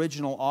the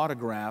original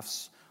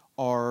autographs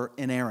are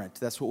inerrant.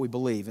 That's what we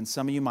believe. And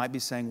some of you might be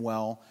saying,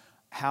 well,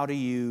 how do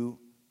you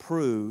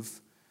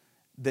prove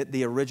that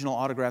the original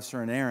autographs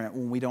are inerrant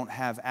when we don't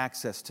have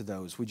access to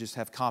those? We just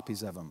have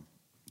copies of them.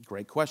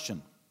 Great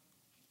question.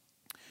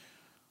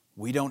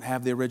 We don't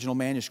have the original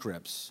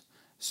manuscripts.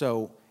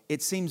 So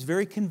it seems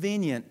very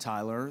convenient,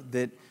 Tyler,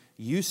 that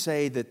you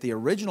say that the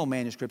original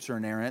manuscripts are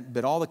inerrant,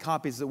 but all the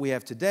copies that we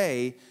have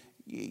today,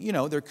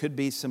 there could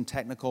be some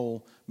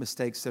technical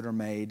mistakes that are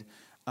made.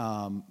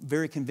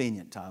 Very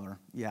convenient, Tyler.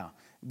 Yeah,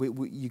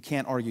 you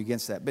can't argue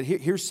against that. But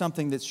here's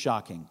something that's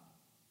shocking.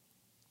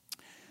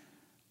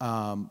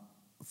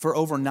 For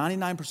over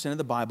 99% of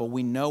the Bible,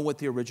 we know what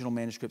the original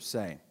manuscripts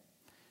say.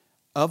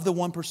 Of the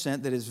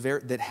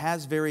 1% that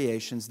has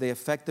variations, they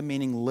affect the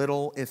meaning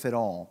little, if at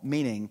all.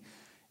 Meaning,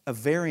 a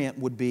variant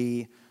would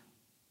be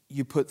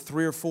you put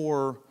 3 or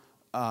 4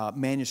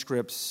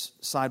 manuscripts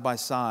side by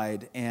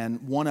side,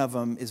 and one of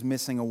them is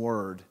missing a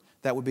word.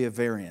 That would be a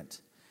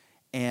variant.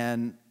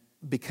 And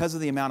because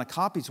of the amount of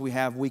copies we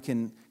have, we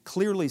can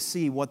clearly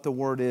see what the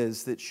word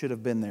is that should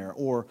have been there,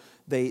 or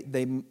they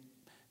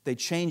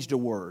changed a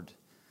word.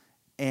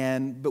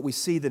 But we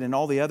see that in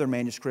all the other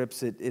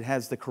manuscripts, it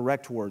has the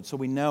correct word. So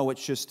we know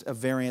it's just a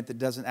variant that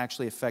doesn't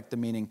actually affect the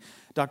meaning.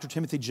 Dr.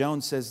 Timothy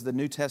Jones says the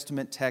New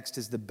Testament text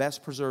is the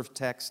best preserved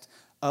text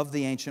of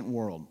the ancient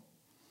world.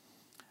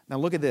 Now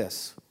look at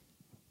this,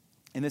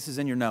 and this is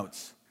in your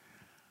notes.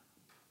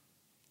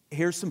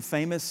 Here's some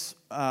famous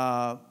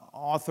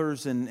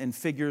authors and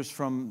figures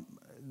from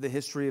the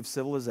history of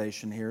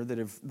civilization here that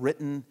have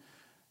written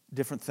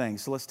different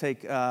things. So let's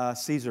take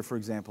Caesar, for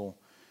example.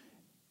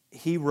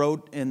 He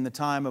wrote in the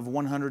time of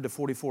 100 to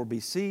 44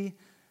 BC.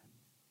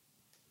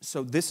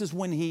 So this is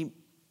when he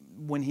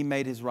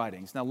made his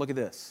writings. Now look at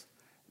this.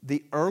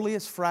 The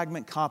earliest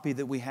fragment copy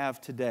that we have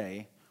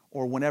today,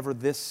 or whenever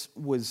this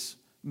was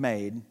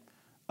made,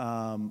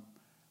 AD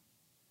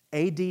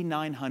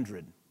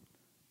 900.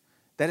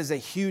 That is a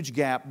huge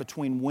gap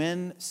between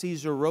when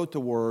Caesar wrote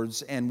the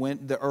words and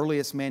when the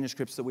earliest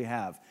manuscripts that we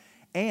have.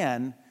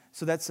 And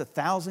so that's a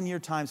 1,000-year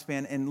time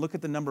span, and look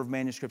at the number of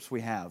manuscripts we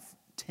have,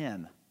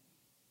 10.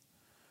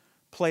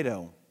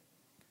 Plato,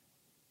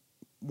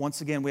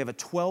 once again, we have a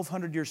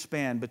 1,200-year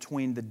span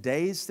between the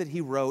days that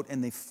he wrote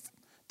and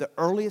the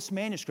earliest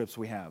manuscripts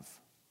we have.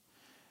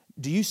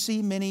 Do you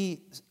see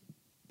many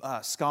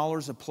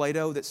scholars of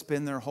Plato that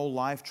spend their whole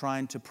life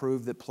trying to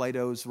prove that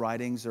Plato's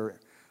writings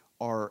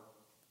are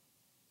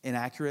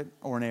inaccurate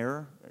or in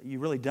error? You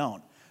really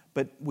don't.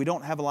 But we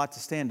don't have a lot to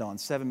stand on,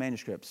 7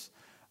 manuscripts.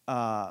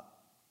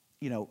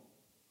 You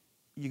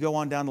go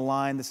on down the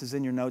line. This is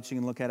in your notes. You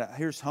can look at it.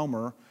 Here's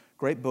Homer.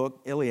 Great book,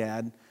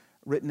 Iliad,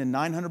 written in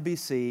 900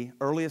 BC,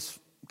 earliest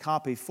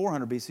copy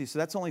 400 BC, so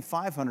that's only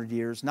 500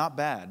 years, not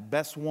bad.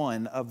 Best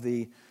one of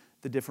the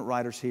different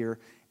writers here.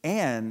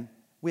 And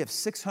we have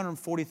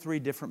 643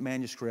 different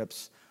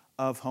manuscripts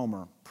of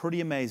Homer. Pretty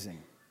amazing.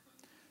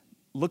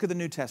 Look at the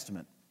New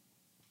Testament.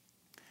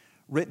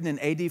 Written in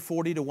AD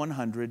 40 to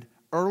 100,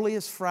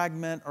 earliest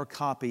fragment or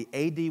copy,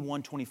 AD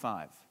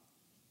 125.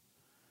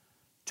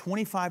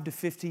 25 to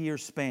 50 year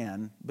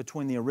span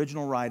between the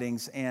original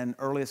writings and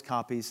earliest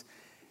copies.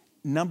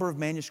 Number of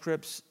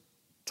manuscripts,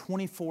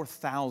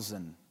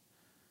 24,000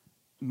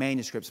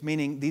 manuscripts,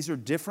 meaning these are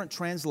different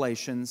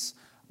translations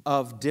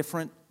of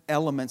different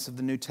elements of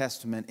the New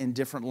Testament in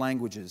different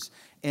languages.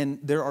 And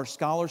there are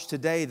scholars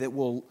today that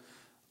will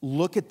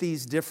look at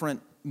these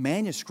different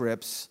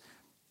manuscripts,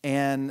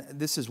 and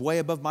this is way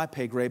above my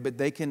pay grade, but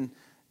they can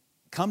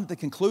come to the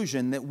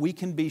conclusion that we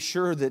can be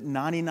sure that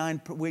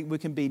we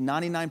can be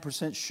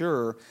 99%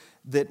 sure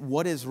that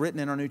what is written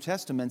in our New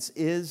Testaments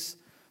is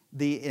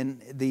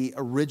the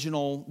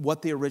original,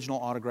 what the original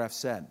autograph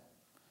said.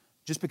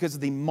 Just because of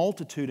the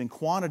multitude and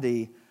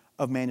quantity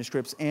of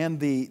manuscripts and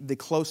the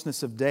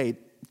closeness of date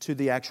to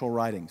the actual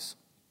writings.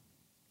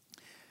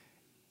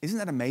 Isn't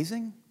that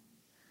amazing?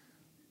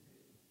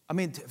 I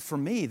mean, for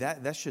me,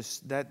 that's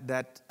just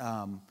that's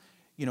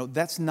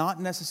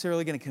not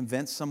necessarily going to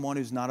convince someone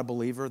who's not a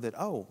believer that,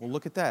 oh, well,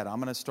 look at that. I'm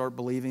going to start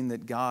believing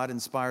that God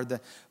inspired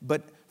that.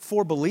 But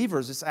for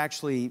believers, it's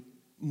actually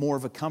more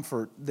of a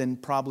comfort than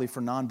probably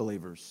for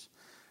non-believers.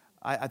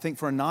 I think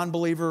for a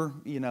non-believer,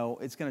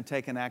 it's going to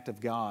take an act of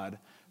God.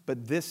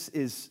 But this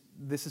is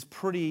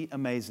pretty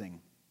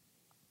amazing.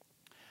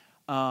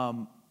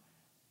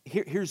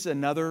 Here's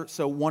another.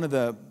 So one of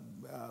the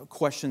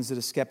questions that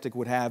a skeptic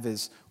would have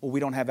is, well, we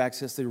don't have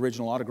access to the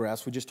original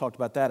autographs. We just talked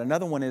about that.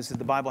 Another one is that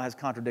the Bible has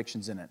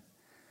contradictions in it.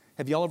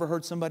 Have y'all ever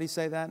heard somebody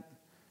say that?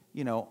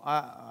 You know,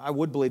 I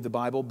would believe the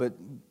Bible, but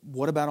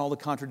what about all the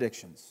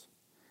contradictions?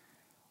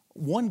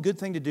 One good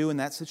thing to do in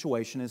that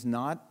situation is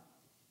not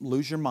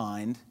lose your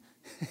mind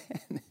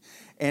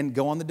and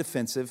go on the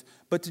defensive,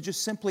 but to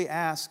just simply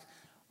ask,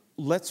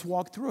 let's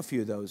walk through a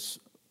few of those.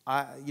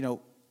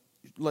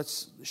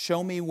 Let's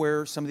show me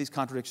where some of these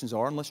contradictions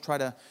are, and let's try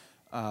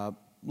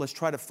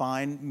to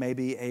find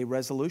maybe a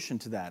resolution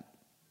to that.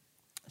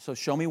 So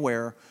show me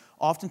where.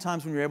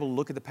 Oftentimes when you're able to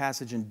look at the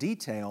passage in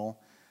detail,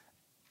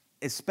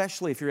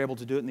 especially if you're able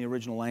to do it in the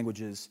original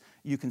languages,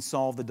 you can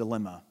solve the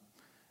dilemma.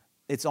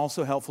 It's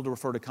also helpful to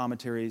refer to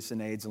commentaries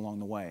and aids along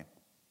the way.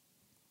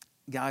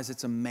 Guys,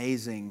 it's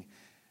amazing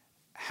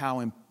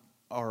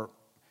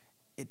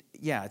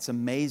it's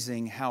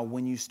amazing how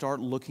when you start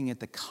looking at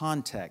the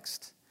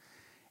context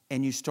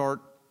and you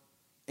start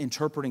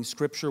interpreting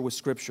Scripture with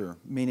Scripture,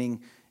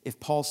 meaning if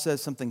Paul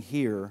says something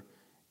here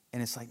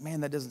and it's like,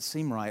 man, that doesn't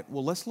seem right.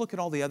 Well, let's look at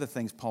all the other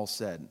things Paul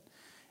said.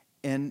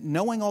 And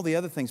knowing all the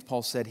other things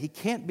Paul said, he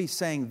can't be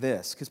saying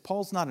this because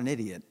Paul's not an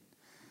idiot.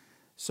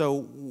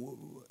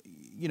 So,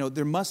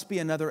 there must be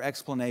another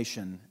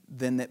explanation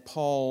than that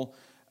Paul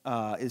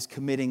is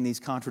committing these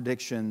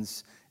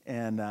contradictions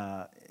and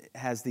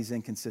has these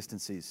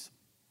inconsistencies.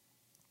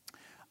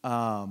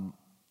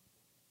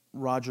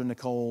 Roger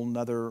Nicole,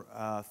 another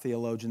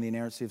theologian, the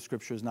inerrancy of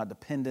Scripture is not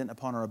dependent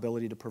upon our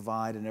ability to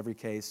provide, in every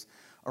case,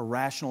 a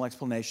rational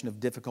explanation of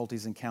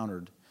difficulties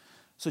encountered.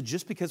 So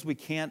just because we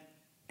can't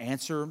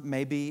answer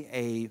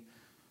maybe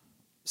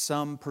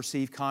some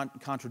perceived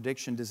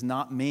contradiction does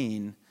not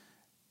mean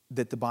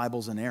that the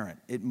Bible's inerrant.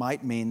 It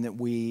might mean that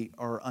we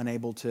are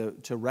unable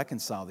to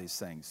reconcile these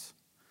things.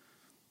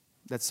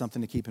 That's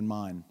something to keep in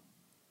mind.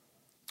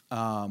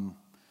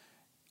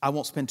 I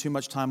won't spend too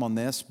much time on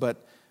this,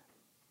 but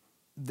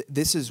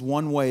this is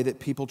one way that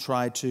people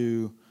try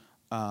to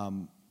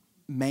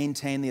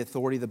maintain the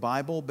authority of the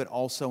Bible, but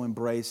also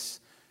embrace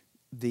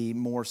the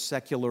more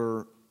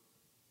secular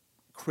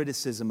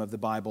criticism of the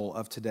Bible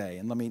of today.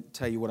 And let me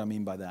tell you what I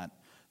mean by that.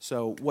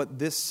 So what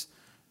this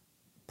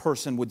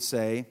person would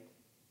say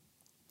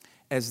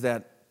is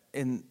that,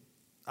 I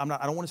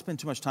don't want to spend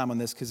too much time on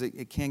this because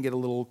it can get a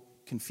little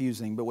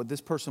confusing, but what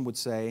this person would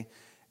say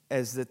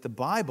is that the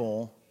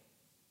Bible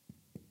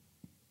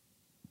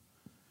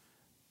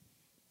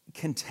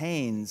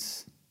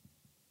contains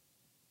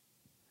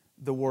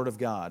the Word of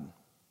God.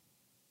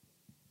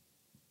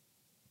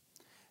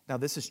 Now,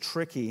 this is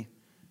tricky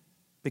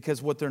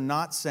because what they're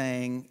not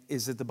saying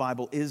is that the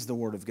Bible is the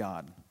Word of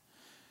God.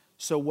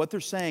 So what they're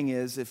saying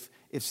is if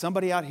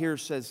somebody out here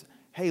says,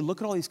 hey,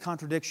 look at all these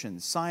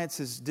contradictions. Science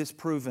has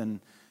disproven,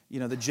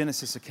 the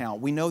Genesis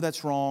account. We know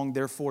that's wrong,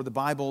 therefore the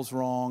Bible's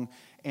wrong.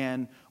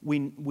 And we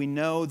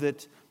know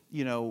that,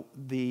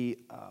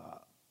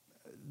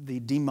 the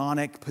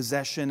demonic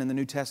possession in the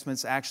New Testament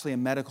is actually a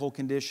medical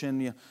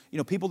condition.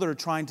 People that are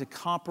trying to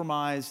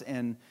compromise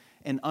and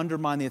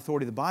undermine the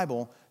authority of the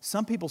Bible,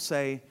 some people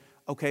say,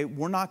 okay,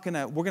 we're going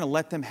to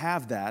let them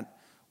have that.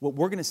 What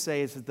we're going to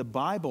say is that the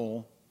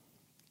Bible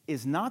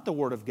is not the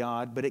Word of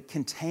God, but it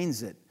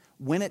contains it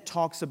when it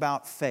talks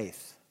about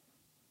faith.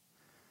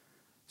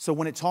 So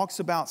when it talks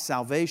about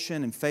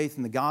salvation and faith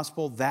in the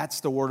gospel, that's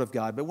the Word of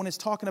God. But when it's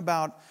talking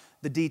about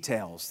the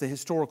details, the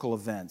historical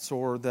events,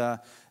 or the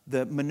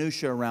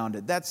minutia around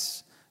it,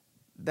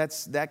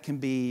 that can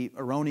be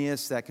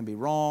erroneous, that can be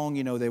wrong.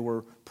 They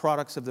were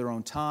products of their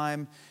own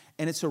time.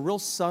 And it's a real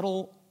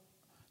subtle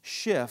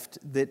shift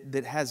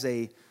that has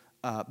a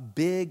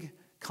big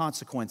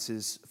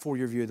consequences for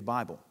your view of the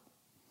Bible.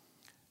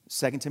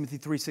 2 Timothy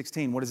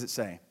 3:16, what does it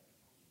say?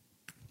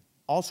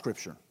 All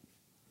Scripture.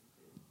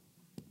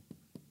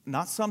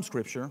 Not some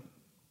Scripture.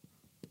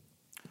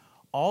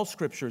 All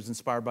Scripture is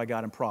inspired by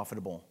God and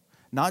profitable.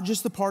 Not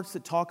just the parts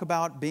that talk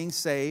about being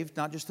saved,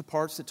 not just the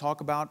parts that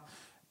talk about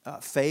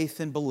faith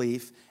and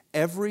belief.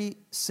 Every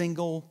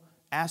single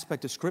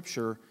aspect of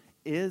Scripture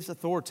is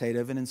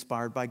authoritative and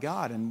inspired by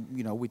God. And,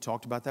 we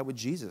talked about that with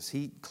Jesus.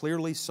 He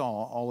clearly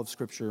saw all of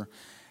Scripture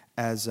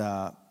as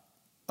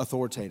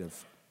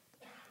authoritative.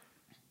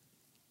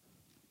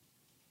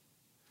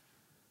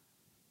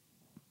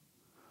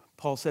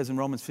 Paul says in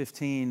Romans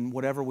 15,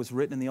 whatever was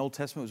written in the Old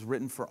Testament was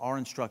written for our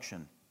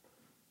instruction.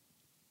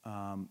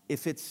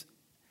 If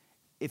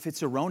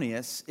it's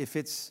erroneous, if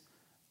it's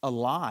a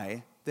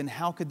lie, then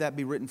how could that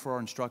be written for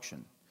our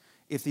instruction?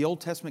 If the Old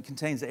Testament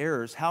contains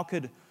errors, how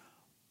could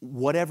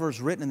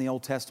whatever's written in the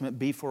Old Testament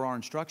be for our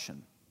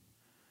instruction?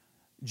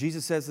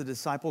 Jesus says the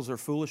disciples are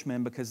foolish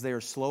men because they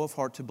are slow of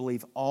heart to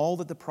believe all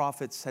that the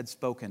prophets had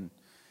spoken.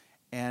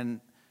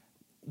 And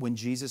when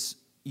Jesus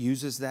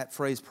uses that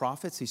phrase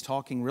prophets, he's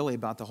talking really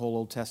about the whole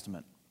Old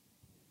Testament.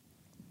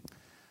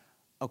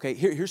 Okay,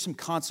 here's some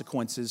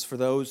consequences for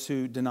those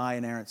who deny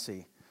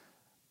inerrancy.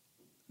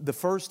 The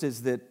first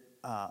is that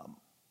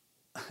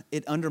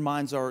it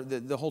undermines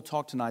the whole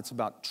talk tonight's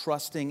about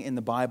trusting in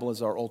the Bible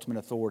as our ultimate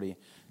authority.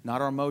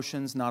 Not our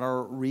emotions, not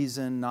our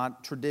reason,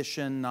 not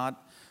tradition,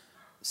 not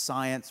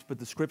science, but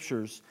the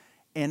Scriptures.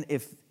 And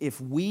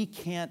if we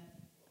can't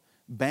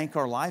bank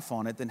our life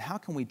on it, then how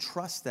can we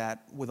trust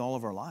that with all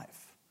of our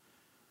life?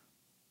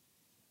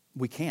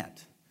 We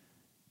can't.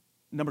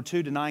 Number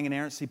two, denying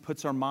inerrancy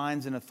puts our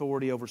minds in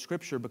authority over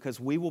Scripture because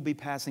we will be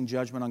passing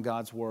judgment on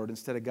God's Word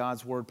instead of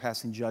God's Word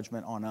passing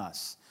judgment on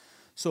us.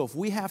 So if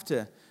we have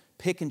to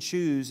pick and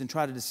choose and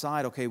try to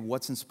decide, okay,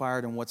 what's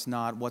inspired and what's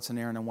not, what's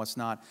inerrant and what's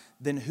not,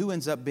 then who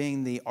ends up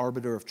being the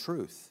arbiter of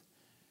truth?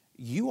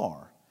 You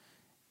are.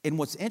 And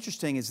what's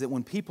interesting is that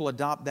when people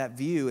adopt that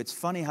view, it's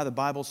funny how the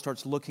Bible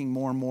starts looking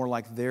more and more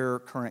like their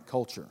current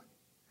culture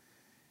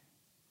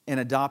and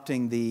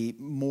adopting the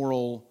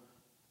moral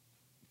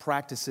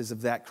practices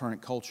of that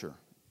current culture.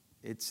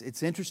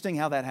 It's interesting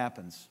how that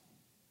happens.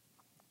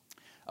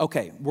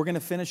 Okay, we're going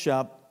to finish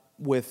up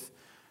with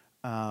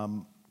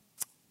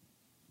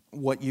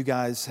what you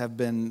guys have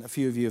been, a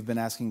few of you have been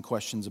asking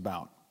questions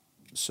about.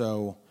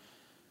 So,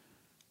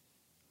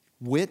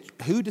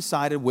 who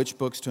decided which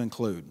books to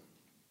include?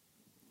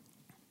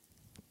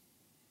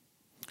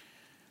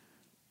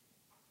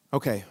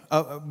 Okay,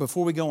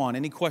 before we go on,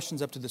 any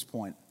questions up to this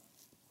point?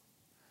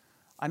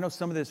 I know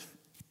some of this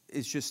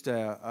is just,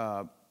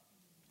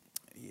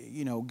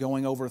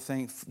 going over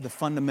the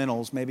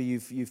fundamentals. Maybe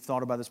you've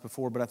thought about this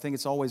before, but I think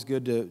it's always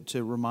good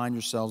to remind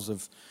yourselves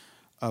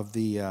of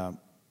the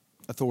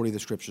authority of the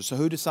Scripture. So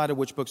who decided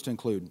which books to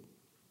include?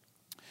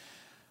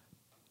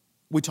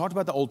 We talked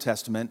about the Old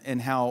Testament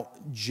and how,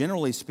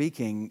 generally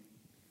speaking,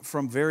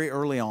 from very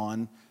early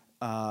on,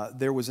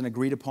 there was an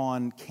agreed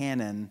upon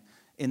canon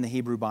in the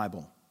Hebrew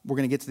Bible. We're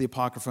going to get to the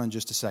Apocrypha in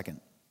just a second.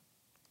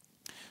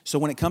 So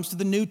when it comes to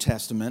the New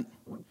Testament,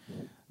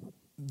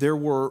 there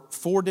were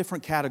 4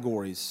 different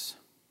categories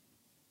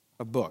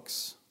of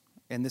books.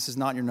 And this is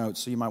not in your notes,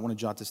 so you might want to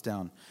jot this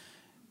down.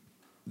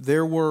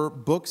 There were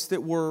books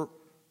that were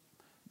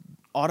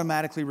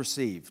automatically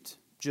received.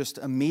 Just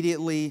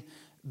immediately,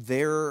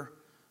 their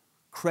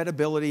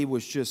credibility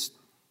was just,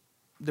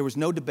 there was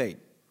no debate.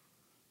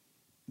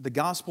 The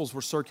Gospels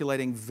were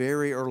circulating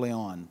very early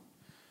on,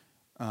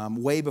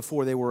 way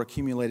before they were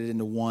accumulated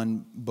into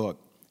one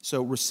book.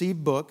 So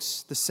received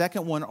books. The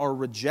second one are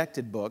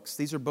rejected books.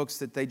 These are books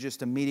that they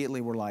just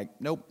immediately were like,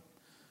 nope,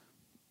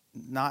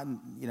 not,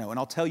 and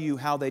I'll tell you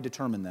how they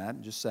determine that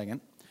in just a second.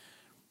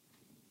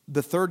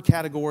 The third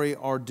category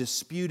are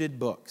disputed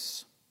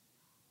books.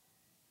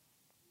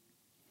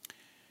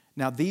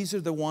 Now, these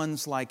are the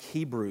ones like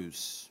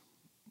Hebrews.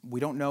 We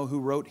don't know who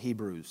wrote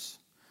Hebrews.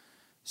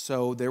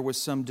 So there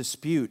was some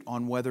dispute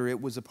on whether it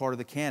was a part of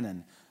the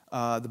canon.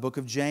 The book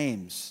of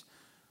James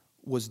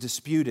was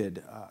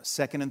disputed.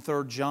 2nd and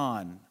 3rd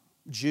John,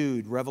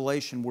 Jude,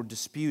 Revelation were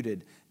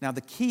disputed. Now,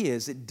 the key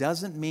is it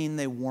doesn't mean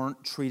they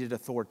weren't treated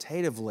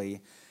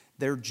authoritatively.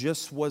 There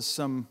just was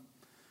some,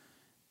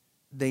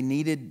 they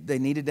needed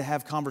to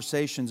have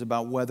conversations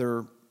about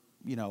whether,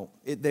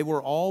 they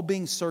were all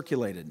being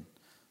circulated.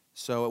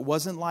 So it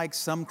wasn't like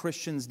some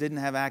Christians didn't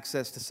have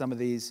access to some of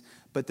these,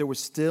 but there was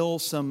still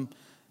some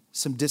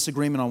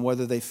disagreement on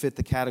whether they fit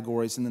the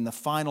categories. And then the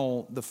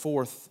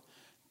 4th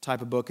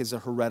type of book is a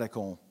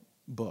heretical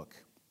book.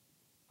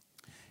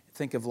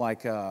 Think of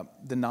like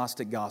the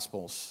Gnostic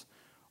Gospels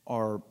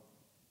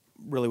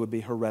really would be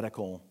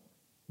heretical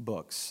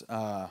books.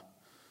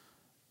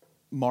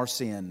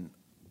 Marcion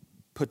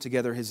put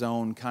together his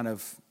own kind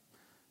of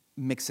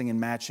mixing and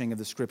matching of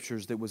the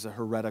Scriptures that was a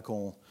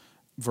heretical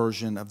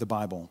version of the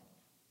Bible.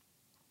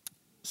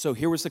 So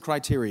here was the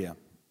criteria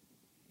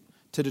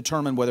to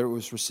determine whether it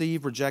was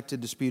received,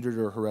 rejected, disputed,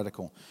 or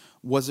heretical.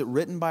 Was it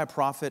written by a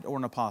prophet or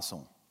an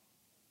apostle?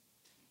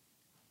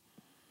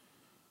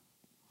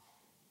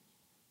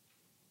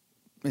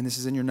 And this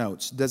is in your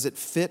notes. Does it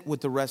fit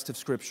with the rest of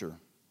Scripture?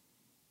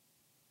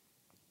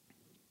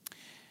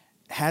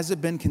 Has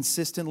it been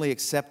consistently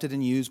accepted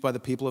and used by the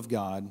people of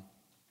God?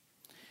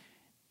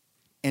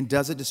 And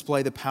does it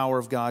display the power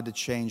of God to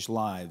change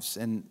lives?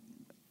 And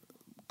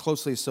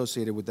closely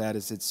associated with that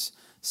is its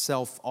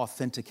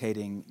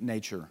self-authenticating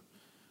nature.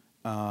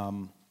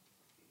 So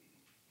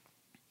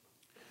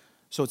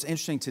it's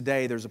interesting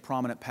today, there's a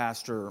prominent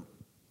pastor,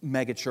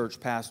 mega church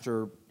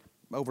pastor,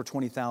 over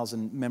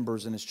 20,000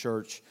 members in his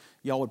church.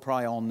 Y'all would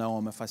probably all know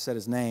him if I said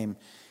his name.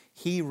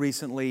 He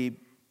recently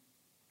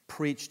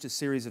preached a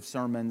series of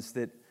sermons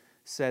that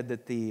said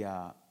that the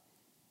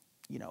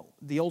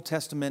Old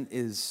Testament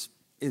is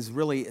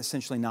really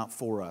essentially not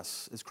for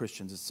us as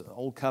Christians. It's an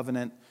old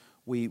covenant.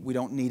 We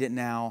don't need it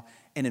now.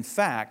 And in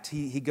fact,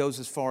 he goes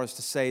as far as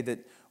to say that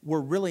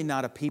we're really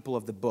not a people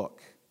of the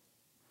book.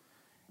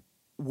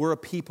 We're a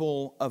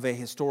people of a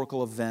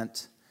historical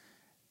event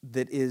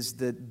that is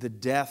the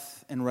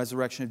death and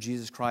resurrection of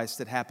Jesus Christ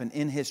that happened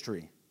in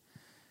history.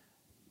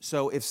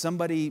 So if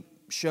somebody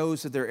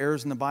shows that there are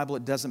errors in the Bible,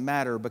 it doesn't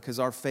matter because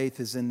our faith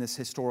is in this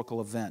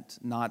historical event,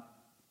 not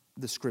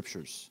the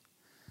Scriptures.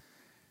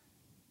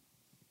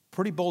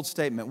 Pretty bold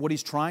statement. What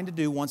he's trying to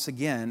do, once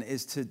again,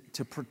 is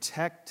to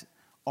protect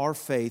our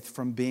faith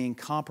from being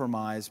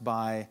compromised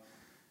by,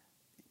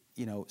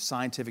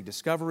 scientific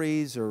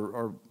discoveries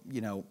or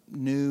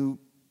new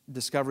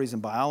discoveries in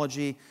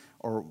biology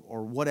or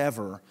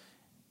whatever.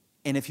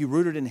 And if you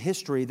root it in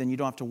history, then you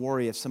don't have to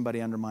worry if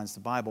somebody undermines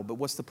the Bible. But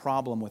what's the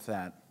problem with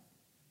that?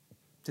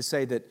 To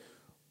say that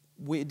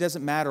it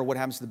doesn't matter what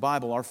happens to the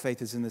Bible, our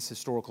faith is in this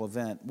historical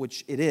event,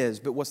 which it is,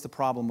 but what's the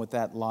problem with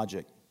that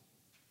logic?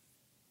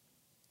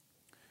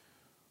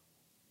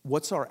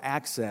 What's our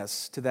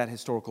access to that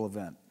historical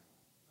event?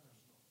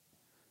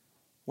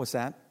 What's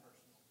that?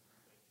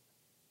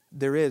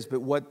 There is,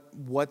 but what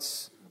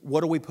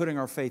are we putting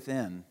our faith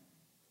in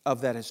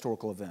of that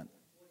historical event?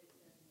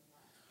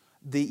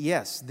 The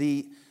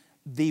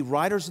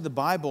writers of the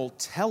Bible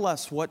tell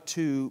us what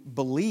to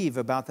believe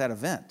about that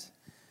event.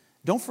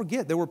 Don't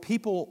forget, there were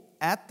people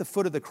at the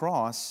foot of the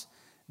cross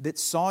that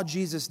saw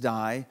Jesus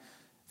die,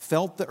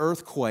 felt the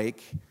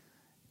earthquake,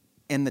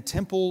 and the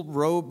temple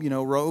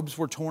robes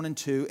were torn in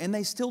two, and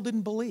they still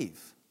didn't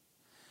believe.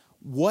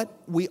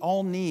 What we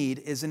all need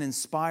is an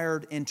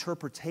inspired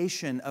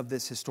interpretation of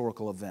this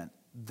historical event.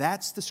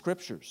 That's the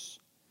Scriptures.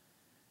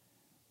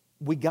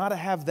 We got to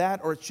have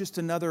that, or it's just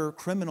another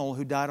criminal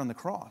who died on the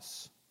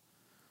cross.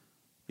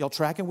 Y'all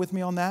tracking with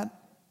me on that?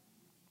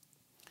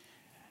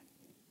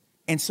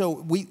 And so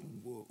we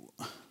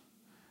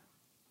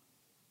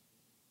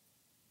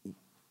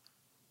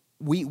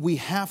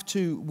have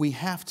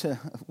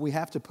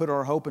to put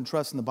our hope and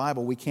trust in the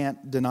Bible. We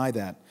can't deny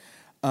that.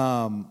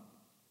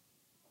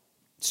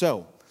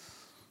 So,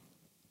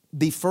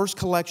 the first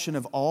collection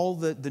of all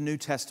the New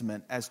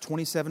Testament as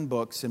 27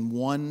 books in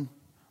one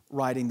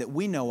writing that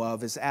we know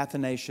of is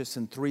Athanasius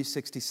in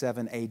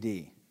 367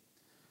 A.D.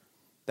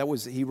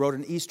 He wrote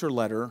an Easter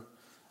letter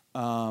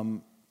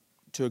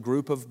to a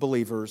group of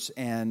believers,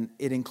 and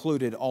it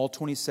included all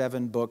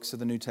 27 books of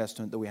the New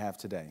Testament that we have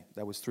today.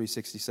 That was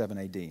 367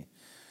 A.D.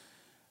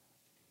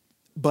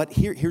 But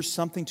here's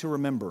something to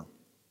remember.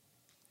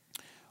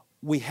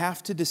 We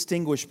have to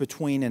distinguish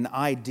between an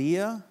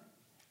idea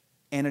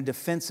and a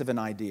defense of an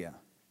idea.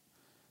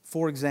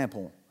 For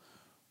example,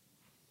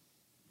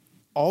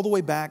 all the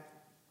way back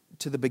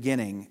to the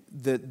beginning,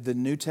 the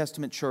New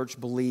Testament church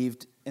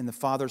believed in the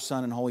Father,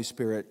 Son, and Holy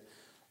Spirit,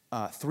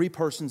 three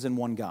persons in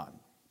one God,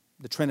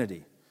 the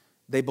Trinity.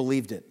 They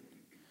believed it.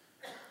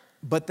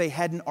 But they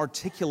hadn't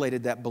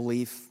articulated that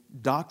belief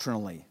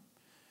doctrinally.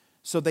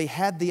 So they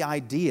had the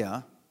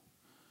idea,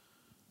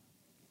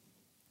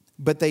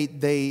 but they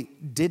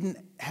didn't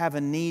have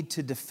a need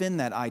to defend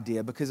that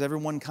idea because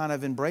everyone kind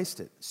of embraced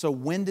it. So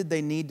when did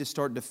they need to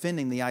start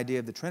defending the idea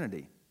of the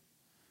Trinity?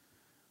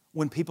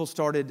 When people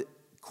started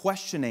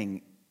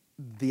questioning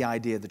the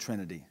idea of the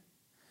Trinity.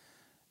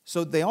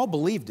 So they all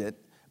believed it,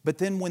 but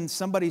then when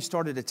somebody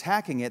started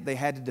attacking it, they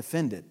had to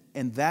defend it.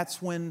 And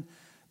that's when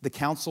the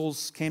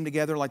councils came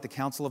together, like the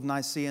Council of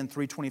Nicaea in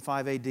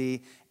 325 AD,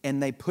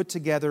 and they put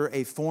together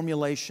a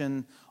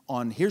formulation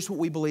on here's what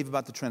we believe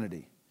about the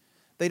Trinity.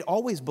 They'd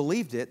always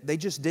believed it, they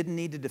just didn't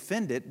need to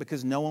defend it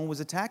because no one was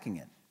attacking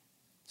it.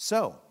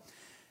 So,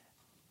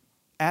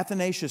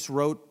 Athanasius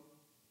wrote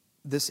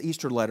this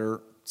Easter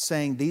letter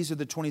saying these are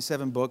the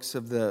 27 books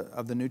of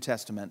the New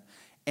Testament,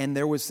 and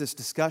there was this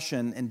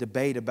discussion and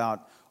debate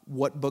about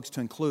what books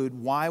to include.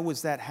 Why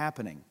was that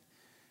happening?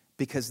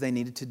 Because they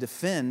needed to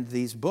defend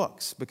these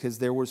books, because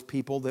there was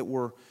people that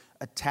were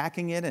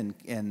attacking it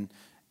and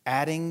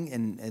adding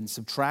and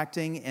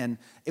subtracting, and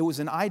it was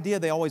an idea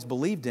they always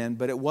believed in,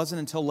 but it wasn't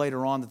until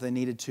later on that they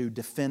needed to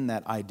defend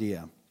that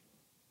idea.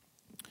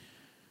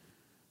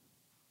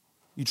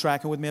 You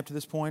tracking with me up to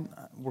this point?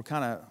 We're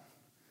kind of,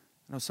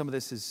 I know some of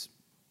this is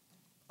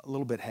a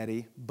little bit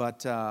heady,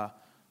 but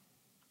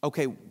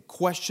okay,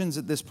 questions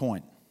at this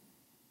point?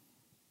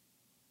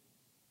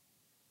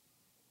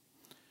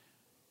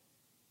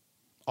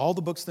 All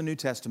the books of the New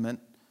Testament,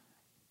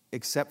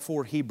 except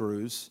for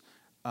Hebrews,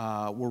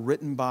 were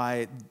written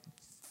by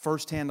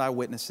first-hand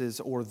eyewitnesses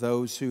or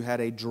those who had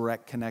a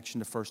direct connection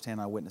to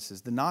first-hand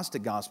eyewitnesses. The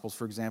Gnostic Gospels,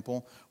 for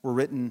example, were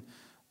written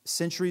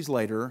centuries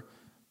later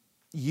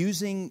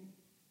using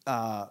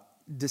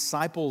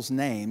disciples'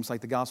 names, like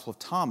the Gospel of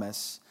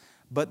Thomas,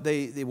 but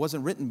it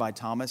wasn't written by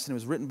Thomas, and it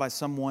was written by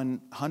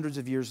someone hundreds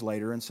of years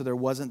later, and so there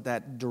wasn't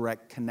that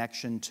direct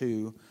connection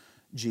to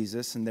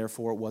Jesus, and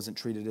therefore it wasn't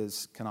treated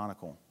as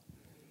canonical.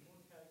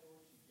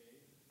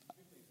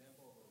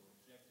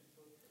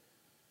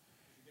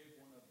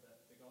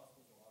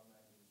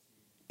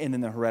 And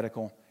then the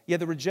heretical. Yeah,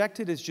 the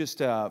rejected is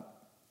just,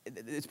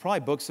 it's probably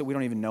books that we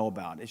don't even know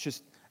about. It's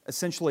just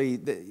essentially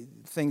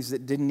things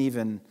that didn't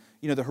even,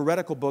 the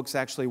heretical books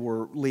actually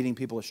were leading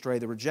people astray.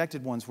 The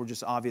rejected ones were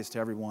just obvious to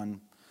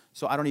everyone.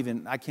 So I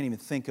can't even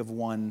think of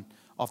one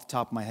off the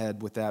top of my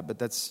head with that, but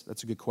that's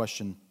a good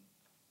question.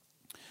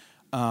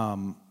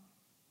 But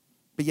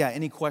yeah,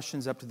 any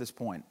questions up to this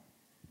point?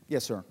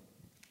 Yes, sir.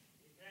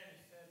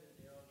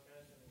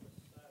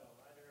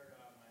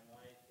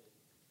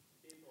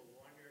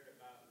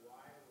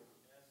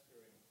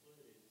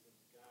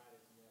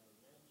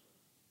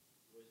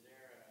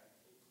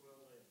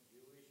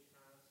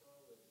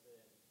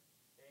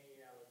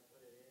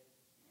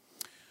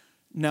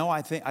 No,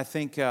 I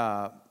think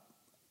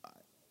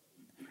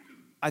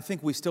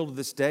we still to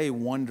this day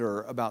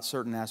wonder about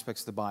certain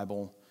aspects of the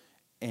Bible,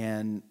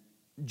 and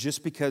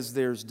just because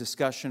there's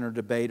discussion or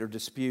debate or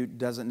dispute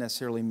doesn't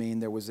necessarily mean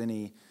there was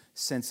any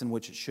sense in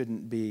which it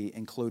shouldn't be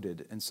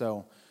included. And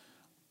so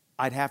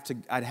I'd have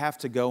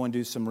to go and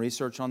do some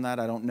research on that.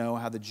 I don't know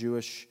how the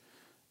Jewish,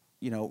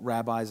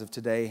 rabbis of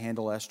today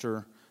handle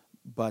Esther,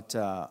 but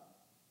so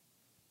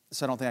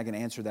I don't think I can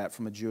answer that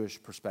from a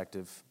Jewish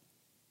perspective.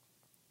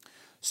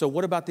 So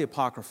what about the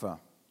Apocrypha?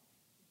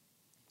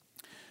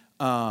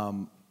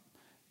 The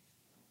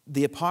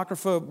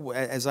Apocrypha,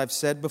 as I've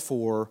said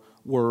before,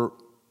 were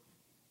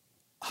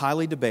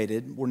highly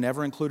debated, were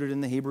never included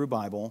in the Hebrew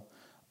Bible,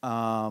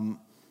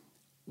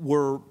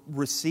 were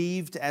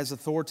received as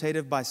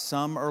authoritative by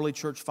some early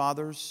church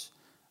fathers,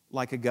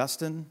 like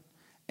Augustine,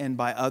 and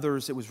by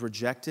others it was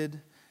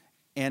rejected,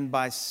 and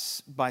by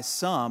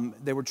some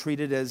they were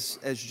treated as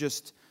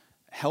just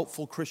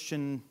helpful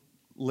Christian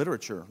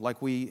literature,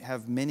 like we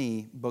have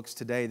many books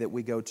today that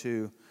we go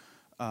to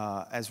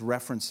as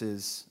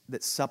references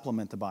that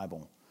supplement the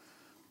Bible.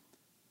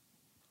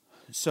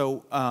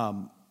 So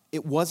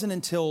it wasn't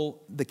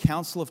until the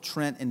Council of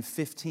Trent in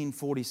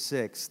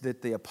 1546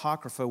 that the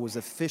Apocrypha was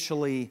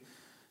officially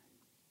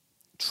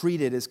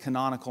treated as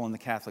canonical in the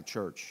Catholic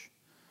Church.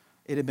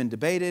 It had been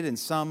debated, and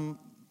some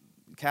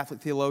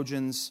Catholic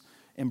theologians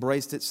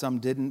embraced it, some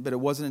didn't, but it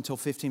wasn't until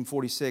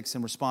 1546,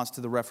 in response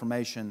to the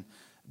Reformation,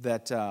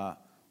 that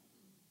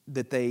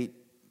they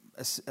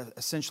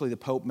essentially, the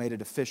Pope made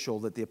it official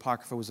that the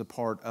Apocrypha was a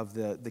part of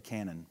the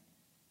canon.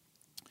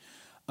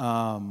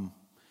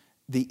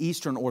 The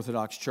Eastern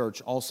Orthodox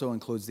Church also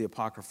includes the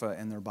Apocrypha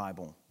in their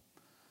Bible.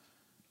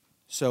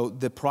 So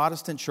the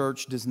Protestant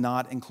Church does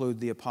not include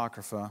the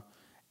Apocrypha,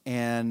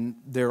 and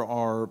there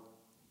are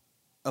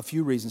a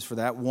few reasons for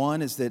that.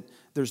 One is that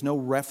there's no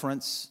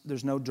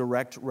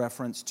direct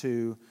reference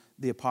to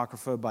the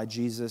Apocrypha by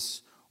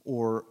Jesus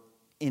or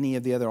any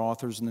of the other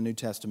authors in the New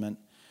Testament.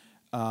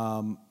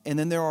 And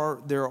then there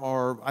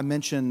are I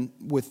mentioned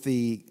with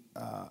the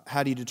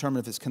how do you determine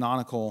if it's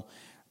canonical?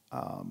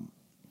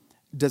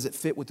 Does it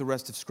fit with the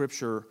rest of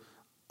Scripture?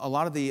 A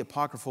lot of the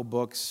apocryphal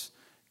books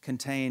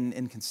contain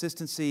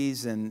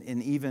inconsistencies and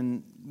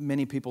even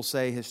many people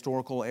say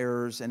historical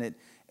errors, and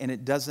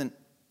it doesn't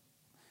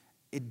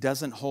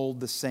hold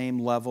the same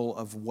level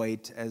of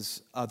weight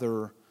as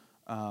the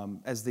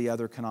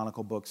other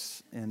canonical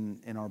books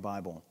in our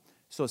Bible.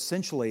 So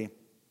essentially,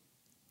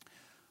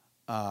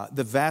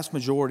 the vast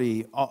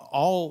majority,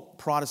 all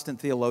Protestant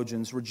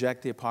theologians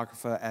reject the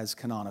Apocrypha as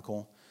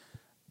canonical.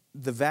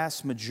 The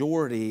vast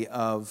majority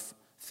of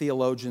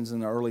theologians in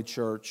the early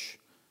church,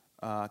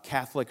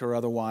 Catholic or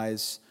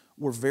otherwise,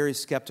 were very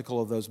skeptical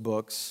of those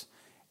books.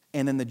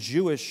 And then the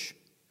Jewish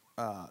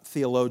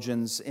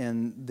theologians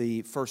in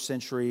the first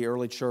century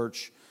early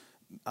church,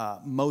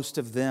 most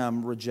of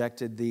them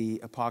rejected the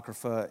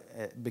Apocrypha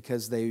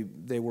because they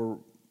were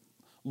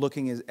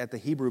looking at the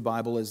Hebrew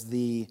Bible as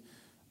the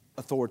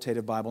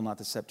authoritative Bible, not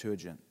the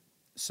Septuagint.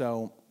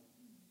 So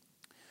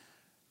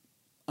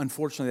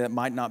unfortunately, that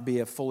might not be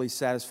a fully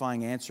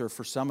satisfying answer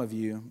for some of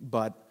you,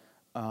 but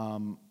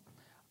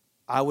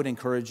I would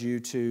encourage you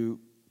to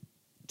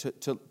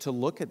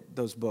look at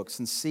those books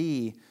and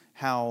see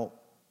how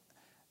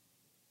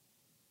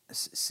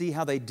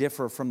they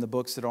differ from the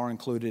books that are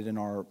included in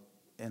our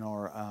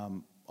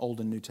Old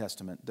and New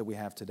Testament that we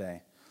have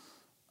today.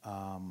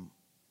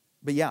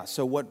 But yeah,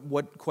 so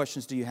what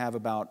questions do you have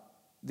about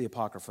the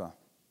Apocrypha?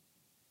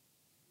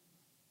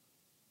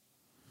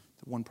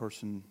 The one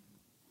person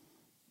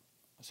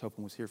I was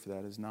hoping was here for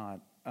that is not.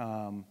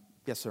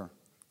 Yes, sir.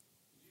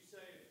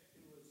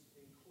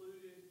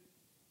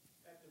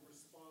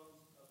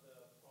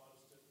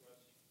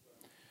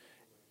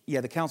 Yeah,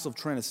 the Council of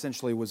Trent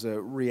essentially was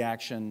a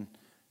reaction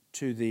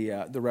to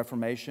the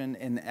Reformation,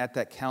 and at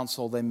that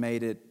council they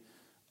made it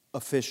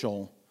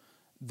official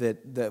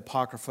that the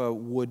Apocrypha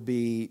would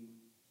be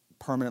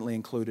permanently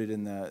included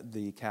in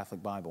the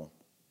Catholic Bible.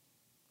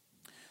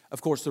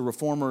 Of course, the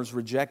Reformers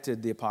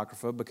rejected the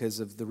Apocrypha because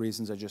of the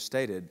reasons I just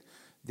stated: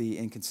 the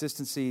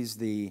inconsistencies,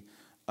 the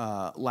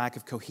lack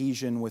of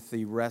cohesion with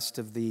the rest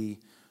of the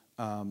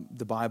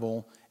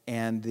Bible,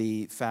 and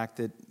the fact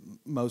that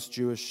most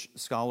Jewish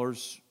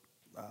scholars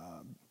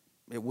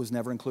it was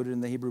never included in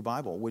the Hebrew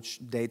Bible, which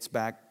dates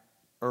back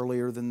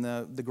earlier than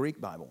the Greek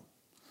Bible,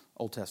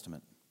 Old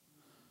Testament.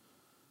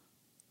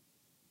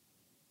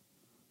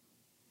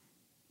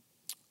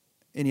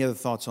 Any other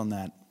thoughts on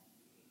that?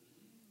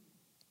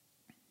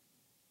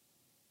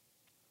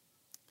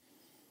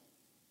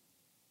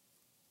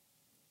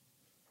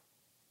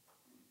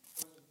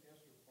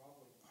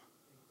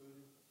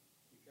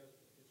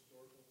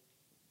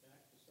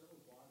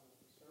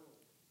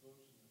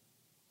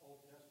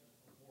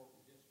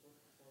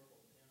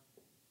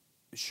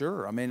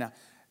 Sure. I mean,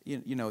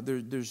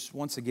 there's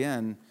once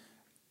again,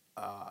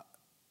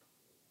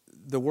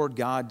 the word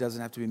God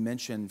doesn't have to be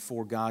mentioned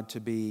for God to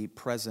be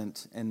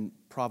present and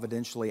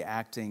providentially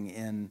acting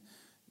in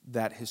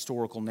that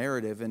historical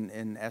narrative.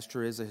 And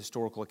Esther is a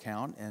historical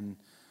account. And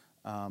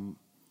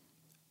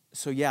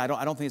So yeah, I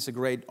don't think it's a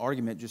great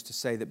argument just to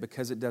say that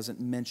because it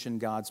doesn't mention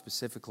God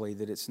specifically,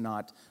 that it's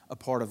not a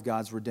part of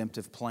God's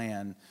redemptive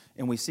plan.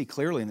 And we see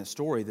clearly in the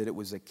story that it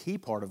was a key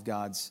part of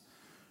God's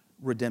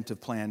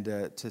redemptive plan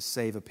to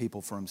save a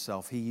people for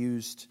himself. He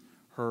used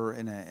her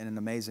in an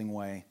amazing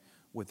way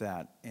with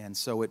that. And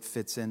so it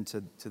fits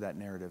into that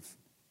narrative.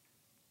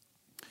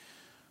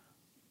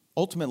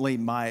 Ultimately,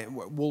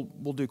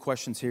 we'll do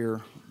questions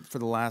here for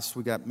the last,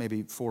 we got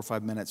maybe 4 or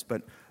 5 minutes,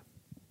 but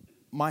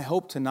my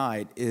hope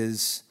tonight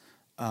is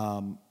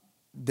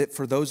that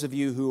for those of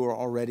you who are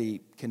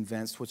already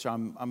convinced, which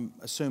I'm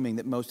assuming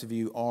that most of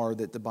you are,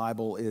 that the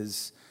Bible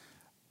is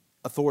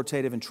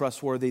authoritative and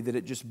trustworthy, that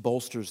it just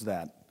bolsters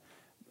that.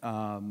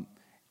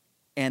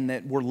 And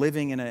that we're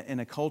living in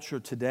a culture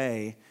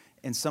today,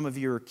 and some of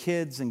your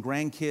kids and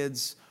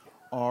grandkids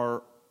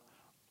are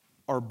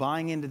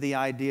buying into the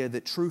idea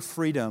that true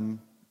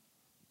freedom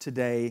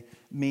today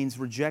means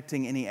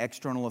rejecting any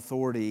external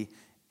authority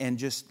and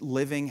just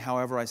living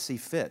however I see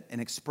fit and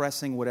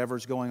expressing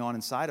whatever's going on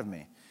inside of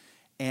me.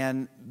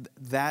 And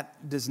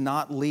that does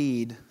not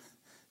lead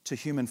to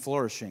human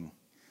flourishing.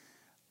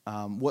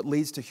 What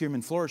leads to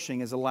human flourishing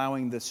is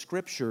allowing the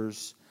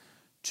Scriptures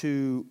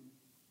to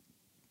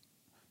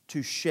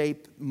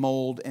shape,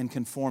 mold, and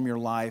conform your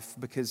life,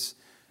 because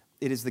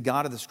it is the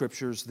God of the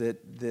Scriptures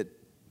that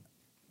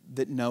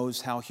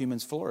knows how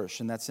humans flourish,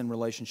 and that's in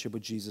relationship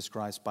with Jesus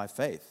Christ by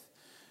faith.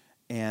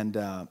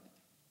 And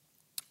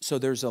so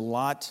there's a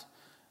lot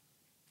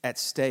at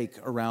stake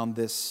around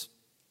this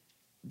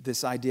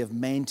idea of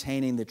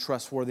maintaining the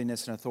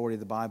trustworthiness and authority of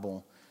the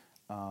Bible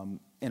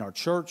in our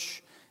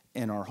church,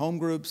 in our home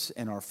groups,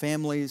 in our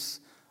families.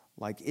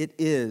 Like, it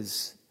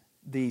is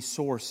the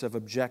source of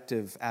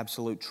objective,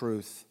 absolute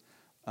truth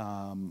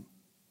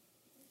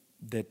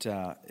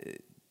that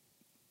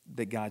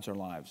guides our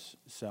lives.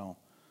 So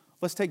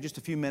let's take just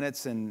a few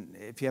minutes, and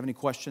if you have any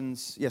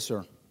questions. Yes, sir.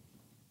 One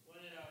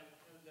that always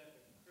comes up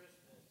at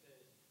Christmas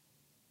is,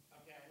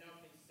 okay, I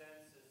know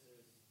consensus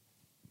is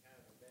kind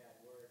of a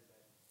bad word,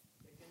 but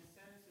the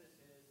consensus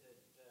is that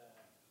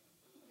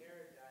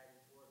Herod died in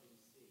 4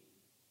 BC,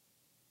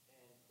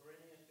 and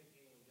Quirinius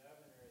became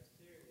governor of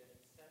Syria in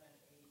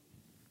 780.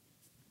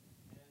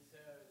 And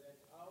so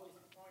that's always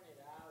pointed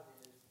out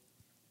is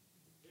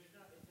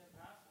it's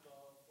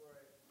impossible for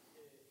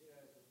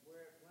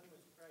when was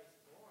Christ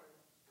born?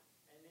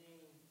 I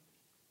mean,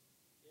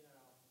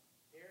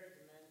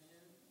 Herod's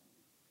mentioned,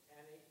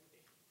 and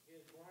he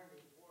was born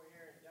before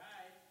Herod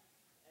died,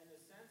 and the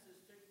census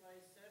took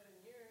place 7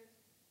 years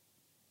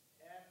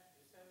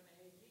after 7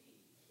 AD.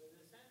 So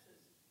the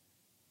census,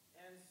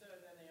 and so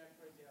then they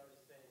always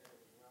say that it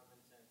was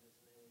Roman census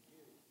and they were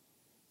Jews.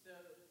 So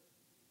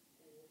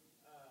do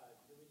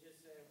we just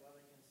say, well,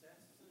 the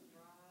consensus is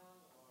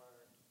wrong,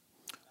 or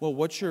Well,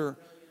 what's your...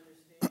 really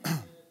understand it? I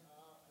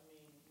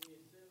mean,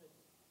 we assume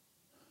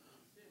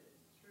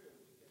it's true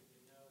because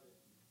we know that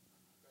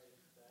Christ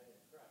died on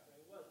the cross. I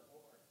mean, he was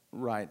born.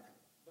 Right.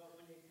 But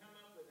when you come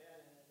up with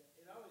that, and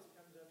it always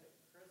comes up at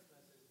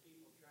Christmas as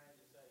people trying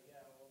to say,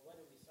 yeah, well, what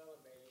are we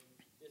celebrating?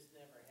 This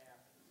never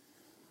happened.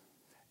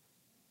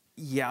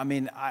 Yeah, I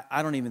mean,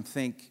 I don't even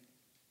think,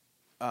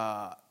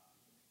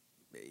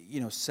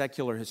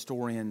 secular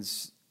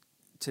historians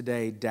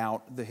today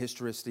doubt the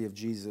historicity of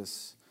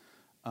Jesus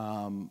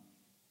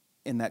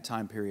in that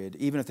time period.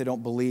 Even if they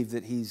don't believe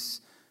that he's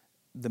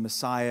the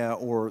Messiah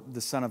or the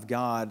Son of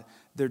God,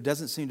 there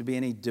doesn't seem to be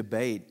any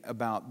debate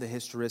about the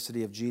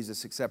historicity of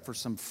Jesus, except for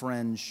some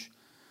fringe,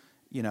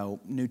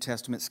 New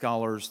Testament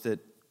scholars that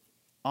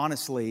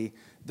honestly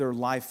their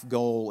life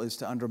goal is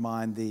to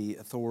undermine the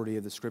authority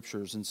of the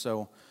Scriptures. And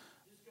so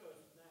This goes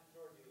not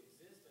toward the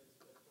existence,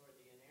 but toward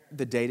the inerrancy.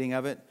 the dating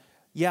of it.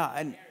 Yeah,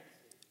 and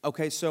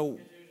okay, so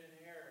Because there's an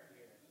error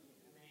here.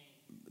 I mean,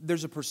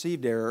 there's a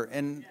perceived error,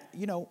 and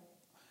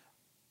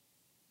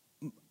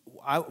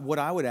what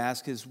I would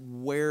ask is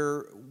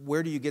where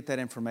do you get that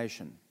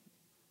information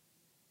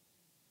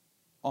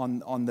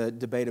on the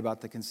debate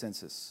about the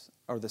consensus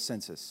or the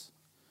census?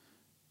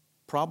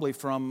 Probably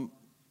from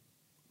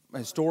a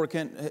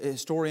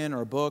historian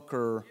or a book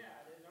or yeah,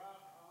 there's it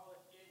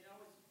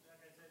always, like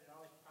I said, it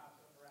always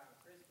pops up around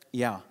Christmas.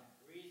 yeah.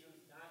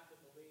 Reasons not to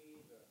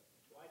believe, or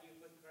why do you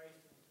put Christ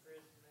in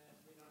Christmas?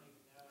 We don't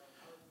even know,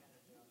 all this kind of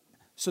stuff.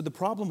 So the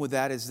problem with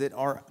that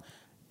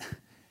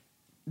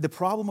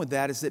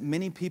is that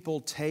many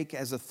people take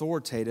as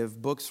authoritative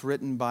books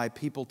written by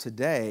people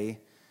today,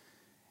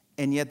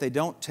 and yet they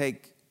don't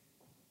take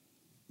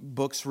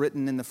books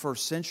written in the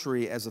first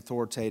century as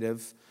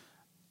authoritative.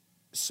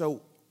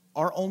 So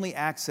our only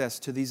access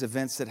to these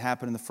events that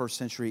happened in the first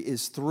century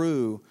is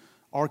through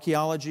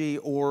archaeology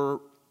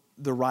or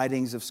the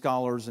writings of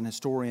scholars and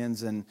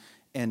historians and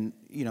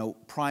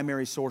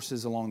primary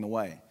sources along the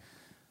way.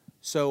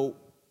 So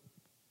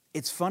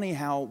it's funny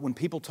how when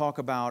people talk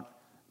about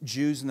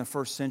Jews in the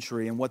first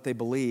century and what they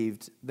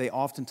believed, they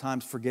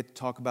oftentimes forget to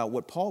talk about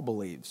what Paul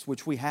believes,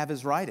 which we have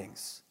his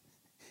writings.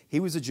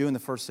 He was a Jew in the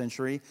first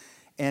century,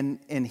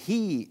 and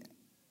he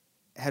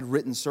had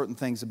written certain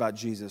things about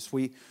Jesus.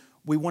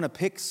 we want to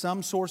pick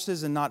some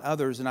sources and not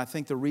others. And I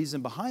think the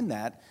reason behind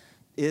that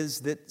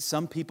is that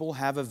some people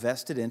have a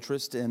vested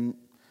interest in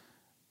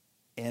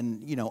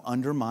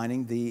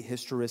undermining the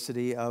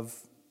historicity of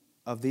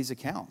these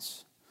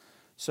accounts.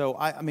 So,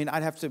 I mean,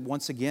 I'd have to,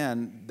 once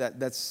again,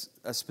 that's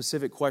a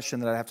specific question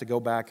that I'd have to go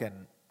back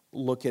and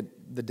look at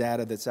the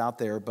data that's out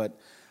there. But,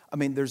 I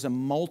mean, there's a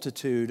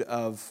multitude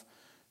of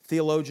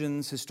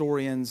theologians,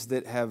 historians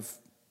that have,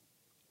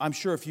 I'm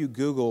sure if you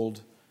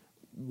Googled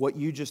what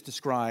you just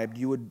described,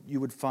 you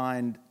would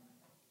find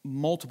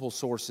multiple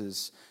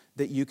sources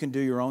that you can do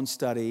your own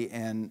study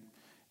and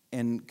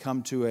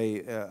come to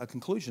a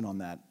conclusion on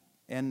that.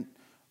 And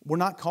we're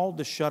not called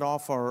to shut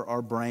off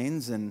our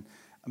brains. And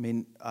I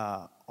mean,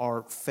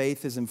 our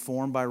faith is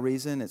informed by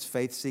reason. It's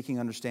faith seeking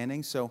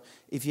understanding. So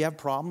if you have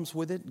problems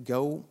with it,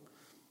 go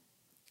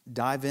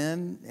dive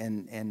in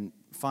and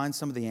find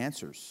some of the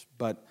answers.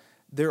 But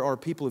there are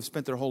people who've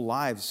spent their whole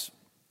lives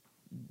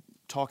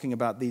talking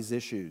about these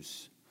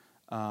issues.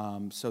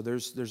 So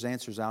there's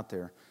answers out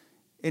there.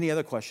 Any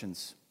other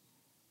questions?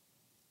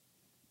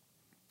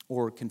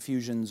 Or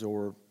confusions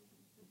or...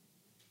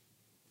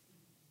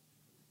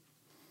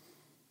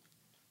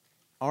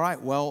 All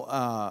right,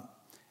 well,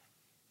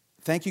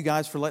 thank you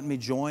guys for letting me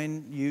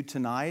join you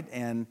tonight.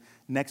 And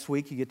next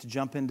week you get to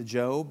jump into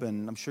Job,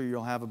 and I'm sure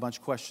you'll have a bunch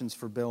of questions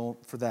for Bill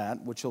for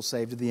that, which he'll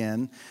save to the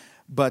end.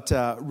 But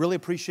really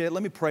appreciate it.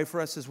 Let me pray for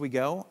us as we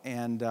go,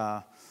 and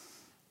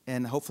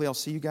hopefully I'll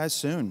see you guys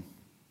soon.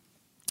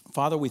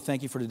 Father, we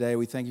thank you for today.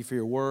 We thank you for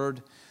your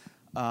word.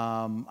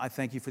 I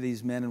thank you for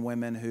these men and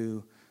women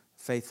who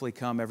faithfully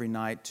come every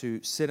night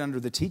to sit under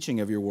the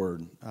teaching of your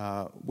word,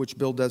 which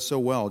Bill does so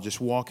well,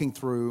 just walking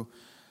through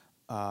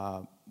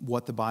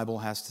what the Bible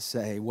has to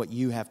say, what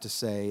you have to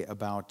say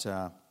about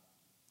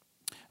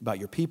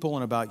your people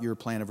and about your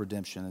plan of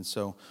redemption. And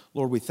so,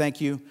 Lord, we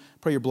thank you.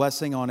 Pray your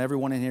blessing on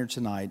everyone in here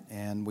tonight,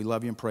 and we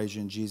love you and praise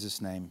you in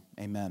Jesus' name.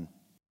 Amen.